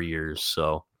 3 more years,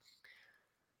 so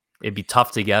it'd be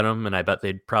tough to get him, and I bet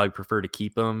they'd probably prefer to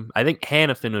keep him. I think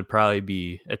Hannafin would probably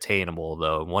be attainable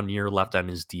though. 1 year left on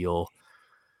his deal.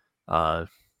 Uh,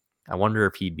 I wonder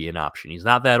if he'd be an option. He's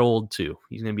not that old too.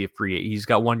 He's gonna be a free. He's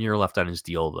got 1 year left on his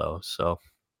deal though, so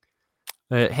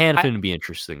I Hannafin would be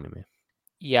interesting to me.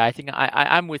 yeah, I think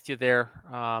I'm with you there.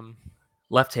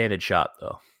 Left-handed shot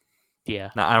though.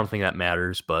 Yeah, Now I don't think that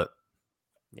matters, but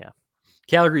yeah,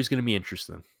 Calgary's gonna be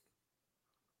interesting.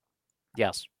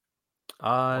 yes,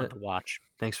 Uh, one to watch.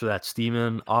 Thanks for that,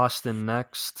 Steven. Austin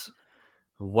next.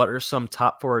 What are some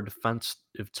top four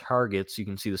defensive targets you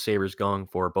can see the Sabres going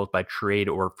for, both by trade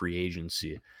or free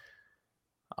agency?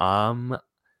 Um,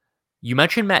 you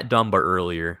mentioned Matt Dumba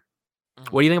earlier. What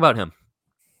Mhm. do you think about him?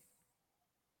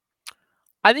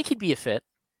 I think he'd be a fit.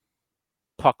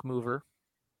 Puck mover.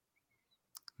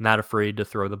 Not afraid to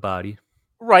throw the body.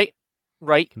 Right,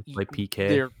 right. Can play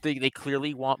PK. They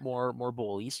clearly want more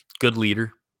bullies. Good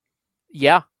leader.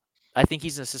 Yeah, I think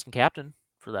he's an assistant captain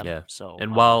for them. Yeah. So,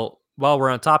 And while we're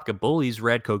on topic of bullies,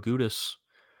 Radko Gudas,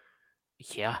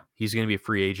 yeah, he's going to be a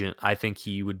free agent. I think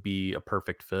he would be a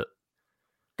perfect fit.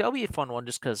 that'll be a fun one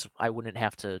just because I wouldn't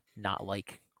have to not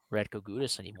like Radko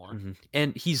Gudas anymore.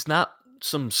 And he's not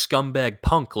some scumbag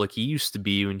punk like he used to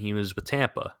be when he was with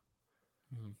Tampa,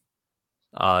 Mhm.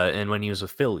 and when he was a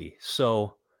Philly.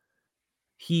 So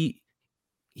he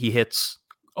he hits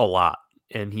a lot,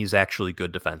 and he's actually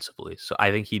good defensively. So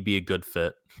I think he'd be a good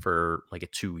fit for like a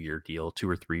 2 year deal, 2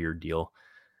 or 3 year deal.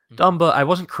 Mhm. Dumba, I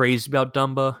wasn't crazy about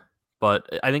Dumba, but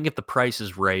I think if the price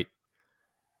is right,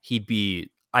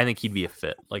 I think he'd be a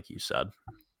fit, like you said.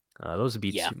 Those would be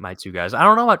Yeah. my two guys. I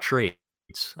don't know about trades.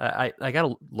 I got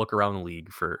to look around the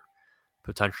league for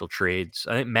potential trades.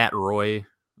 I think Matt Roy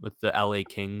with the LA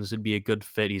Kings would be a good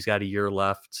fit. He's got a year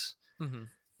left. Mhm.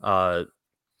 Uh,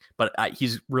 but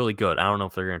he's really good. I don't know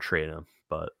if they're going to trade him,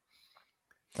 but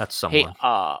that's Hey,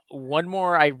 someone. one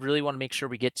more I really want to make sure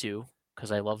we get to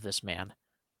because I love this man.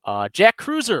 Jack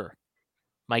Cruiser,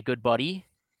 my good buddy,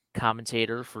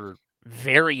 commentator for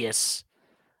various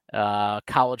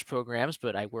college programs,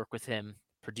 but I work with him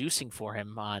producing for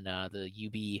him on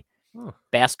the Oh,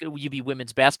 UB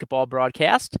women's basketball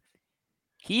broadcast.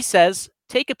 He says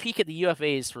take a peek at the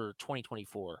UFAs for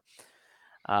 2024.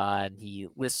 And he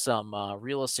lists some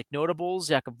realistic notables: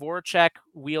 Jakub Voracek,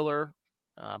 Wheeler,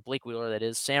 Blake Wheeler, that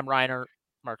is, Sam Reiner.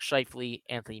 Mark Scheifele,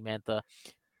 Anthony Mantha,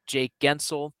 Jake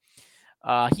Gensel.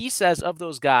 He says, of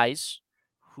those guys,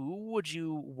 who would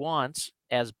you want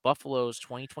as Buffalo's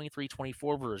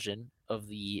 2023-24 version of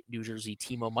the New Jersey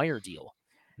Timo Meyer deal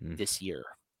this year?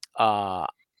 I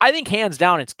think hands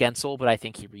down it's Gensel, but I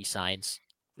think he resigns,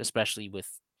 especially with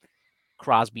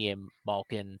Crosby and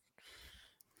Malkin.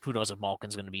 Who knows if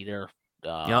Malkin's going to be there?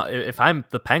 If I'm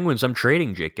the Penguins, I'm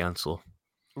trading Jake Gensel.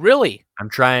 Really? I'm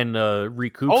trying to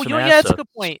recoup some yeah, assets. that's a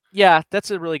good point. Yeah,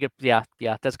 that's a really good. Yeah,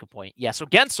 that's a good point. Yeah, so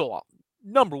Gensel,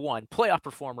 number one, playoff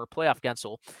performer, playoff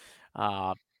Gensel,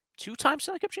 2-time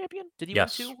Stanley Cup champion. Did he win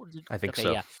 2? I think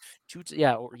so. Yeah,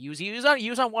 yeah, or he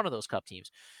was on one of those Cup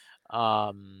teams.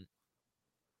 Scheifele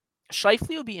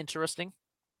would be interesting.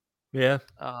 Yeah.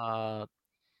 I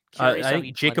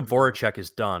think Jacob Voracek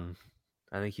is done.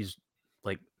 I think he's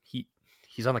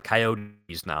he's on the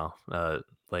Coyotes now.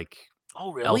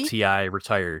 Oh, really? LTI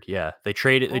retired. Yeah, they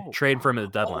traded for him at the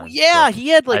deadline. Oh, yeah, so he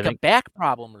had a back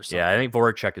problem or something. Yeah, I think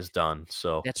Voracek is done.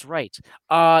 So that's right.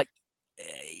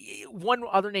 One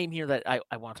other name here that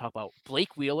I want to talk about,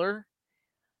 Blake Wheeler.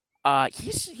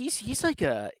 He's like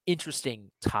a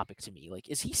interesting topic to me. Like,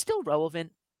 is he still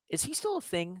relevant? Is he still a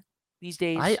thing these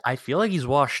days? I feel like he's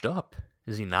washed up.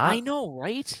 Is he not? I know,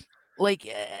 right? Like,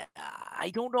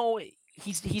 I don't know.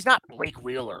 He's not Blake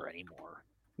Wheeler anymore.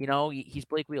 You know, he's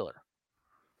Blake Wheeler.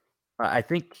 I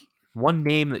think one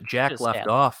name that Jack left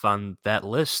off on that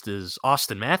list is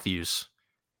Austin Matthews.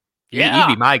 Yeah,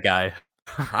 he'd be my guy.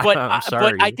 But I'm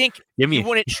sorry. But I think he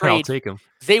wouldn't trade. I'll take him.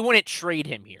 They wouldn't trade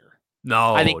him here.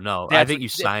 No, I think you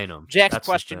sign him. Jack's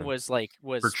question was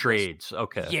for trades.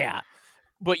 Okay. Yeah,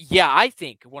 but yeah, I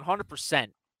think 100%.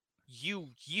 You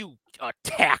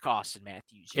attack Austin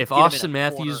Matthews. If Austin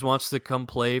Matthews wants to come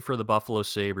play for the Buffalo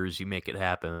Sabres, you make it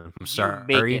happen. I'm sorry.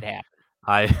 Make it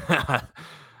happen.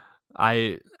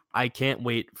 I can't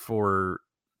wait for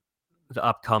the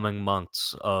upcoming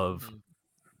months of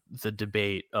the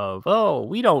debate of,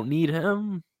 we don't need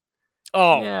him.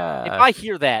 Oh, yeah. If I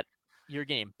hear that, you're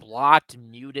getting blocked,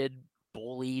 muted,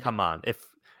 bullied. Come on.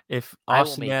 If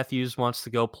Austin Matthews wants to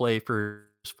go play for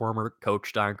his former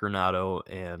coach Don Granato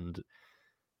and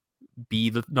be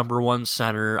the number one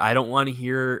center, I don't want to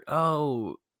hear,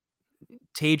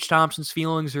 Tage Thompson's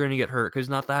feelings are going to get hurt because he's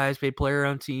not the highest paid player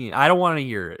on the team. I don't want to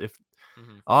hear it. If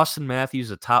Austin Matthews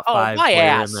is a top 5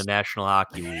 player in the National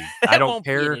Hockey League, I don't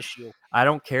care. I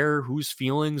don't care whose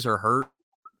feelings are hurt.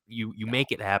 You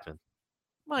make it happen.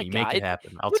 My you God. make it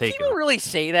happen. I'll take it. People really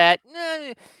say that?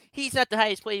 No, he's not the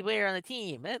highest paid player on the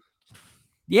team.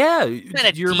 Yeah. Do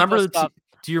you remember the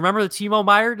Timo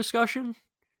Meyer discussion?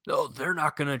 No, they're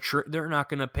not gonna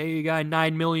pay a guy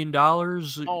 $9 million.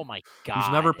 Oh my God!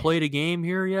 He's never played a game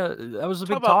here yet. That was a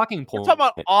big talking point. We're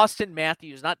talking about Austin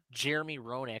Matthews, not Jeremy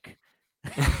Roenick.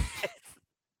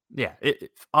 Yeah, if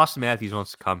Austin Matthews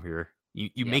wants to come here,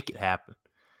 you make it happen.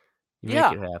 Make it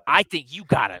happen. I think you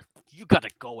gotta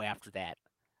go after that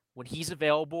when he's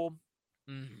available,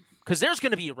 because there's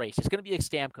gonna be a race. It's gonna be like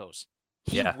Stamkos.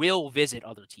 He will visit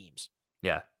other teams.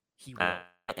 Yeah, he will.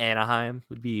 Anaheim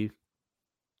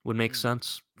would make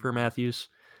sense for Matthews.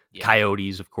 Yeah.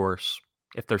 Coyotes, of course,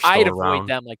 if they're still I'd around. avoid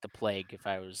them like the plague if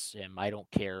I was him. I don't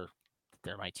care.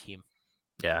 They're my team.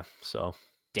 Yeah, so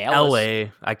Dallas.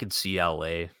 LA, I could see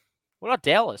LA. What about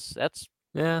Dallas? That's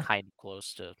kind of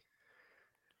close to.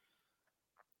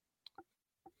 I'm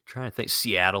trying to think.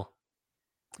 Seattle.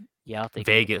 Yeah,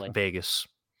 Vegas.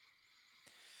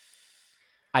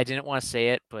 I didn't want to say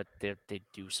it, but they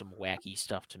do some wacky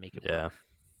stuff to make it work.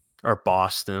 Or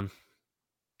Boston.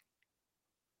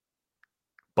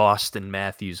 Boston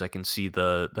Matthews. I can see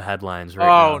the headlines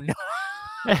right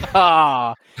now.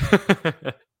 Oh,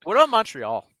 no. What about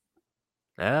Montreal?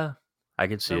 Yeah, I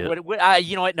can see it.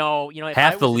 You know what? No. You know what?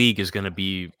 Half the league is going to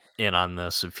be in on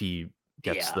this if he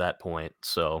gets to that point.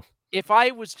 So if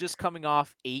I was just coming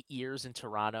off 8 years in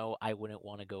Toronto, I wouldn't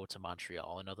want to go to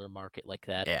Montreal, another market like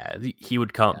that. Yeah, he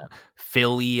would come. Yeah.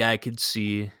 Philly, I could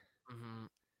see.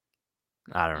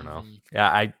 I don't know.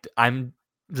 Yeah, I'm.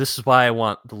 This is why I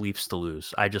want the Leafs to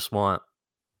lose. I just want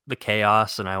the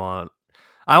chaos, and I want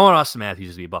Austin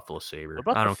Matthews to be a Buffalo Sabre. What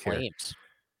about I don't the Flames?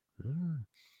 Care.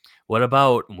 What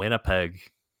about Winnipeg?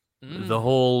 The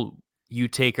whole "you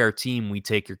take our team, we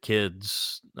take your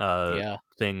kids"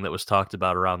 thing that was talked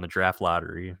about around the draft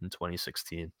lottery in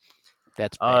 2016.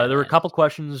 That's there were a couple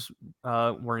questions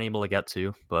weren't able to get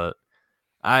to, but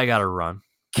I got to run.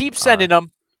 Keep sending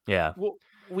them. Yeah,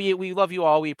 we love you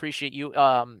all. We appreciate you.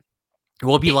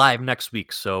 We'll be live next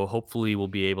week, so hopefully we'll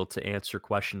be able to answer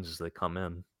questions as they come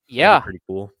in. Yeah, pretty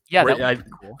cool. Yeah, that would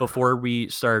be cool. Before we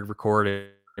started recording,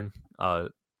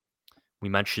 we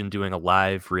mentioned doing a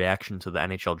live reaction to the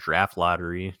NHL draft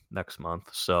lottery next month.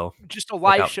 So Just a look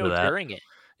live out for show that. during it.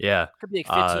 Yeah. Could be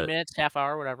like 15 minutes, half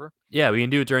hour, whatever. Yeah, we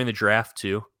can do it during the draft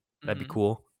too. That'd be Mhm.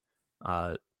 cool.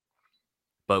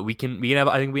 But we can have,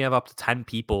 I think we have up to 10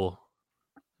 people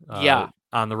Yeah.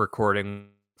 on the recording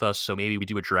with us. So maybe we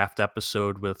do a draft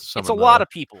episode with some It's of a lot the, of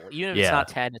people. Even if it's not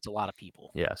 10, it's a lot of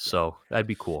people. yeah. So that'd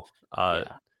be cool. Yeah.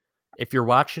 If you're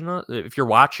watching,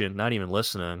 not even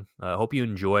listening, I hope you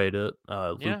enjoyed it. Yeah.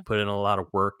 Luke put in a lot of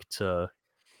work to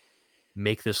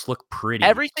make this look pretty.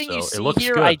 Everything so you it see looks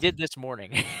here, good. I did this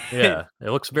morning. Yeah, it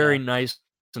looks very nice,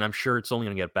 and I'm sure it's only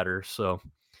going to get better. So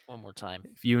One more time.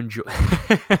 if you enjoy,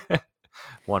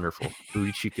 wonderful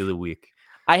Booty Cheek of the Week.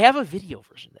 I have a video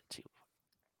version of that too.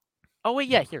 Oh wait,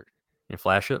 yeah, here. You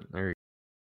flash it. There you go.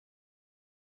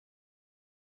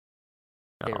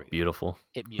 There Oh, we go. beautiful.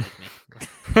 It muted me.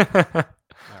 All right.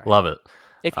 Love it.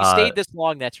 If you stayed this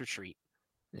long, that's your treat.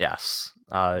 Yes.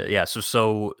 Yeah.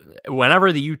 So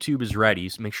whenever the YouTube is ready,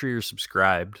 make sure you're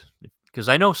subscribed, because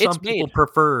I know some people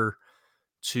prefer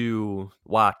to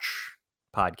watch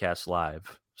podcasts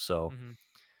live. So,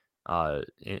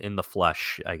 in the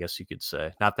flesh, I guess you could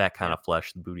say, not that kind of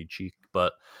flesh, the booty cheek,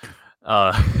 but,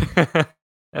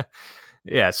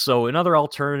 yeah. So another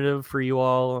alternative for you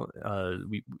all.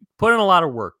 We put in a lot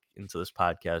of work into this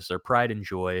podcast, our pride and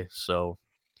joy. So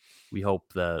we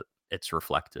hope that it's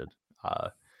reflected.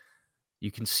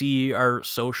 You can see our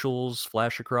socials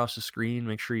flash across the screen.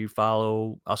 Make sure you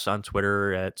follow us on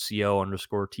Twitter at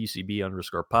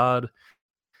CO_TCB_pod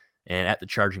and at the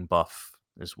Charging Buff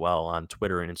as well on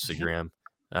Twitter and Instagram.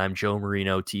 I'm Joe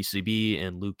Marino TCB,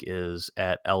 and Luke is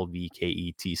at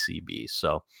LVKETCB.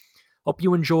 So hope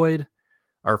you enjoyed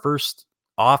our first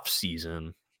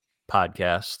off-season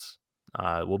podcast.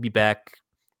 We'll be back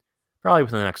probably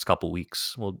within the next couple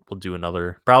weeks. We'll do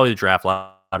another, probably the draft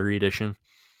lottery edition.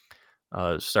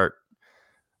 Start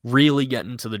really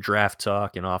getting to the draft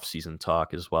talk and off-season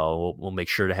talk as well. We'll make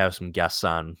sure to have some guests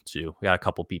on too. We got a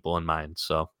couple people in mind.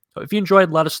 So if you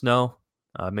enjoyed, let us know.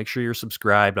 Make sure you're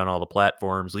subscribed on all the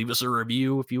platforms. Leave us a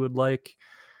review if you would like.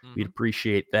 We'd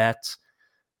appreciate that.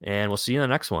 And we'll see you in the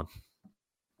next one.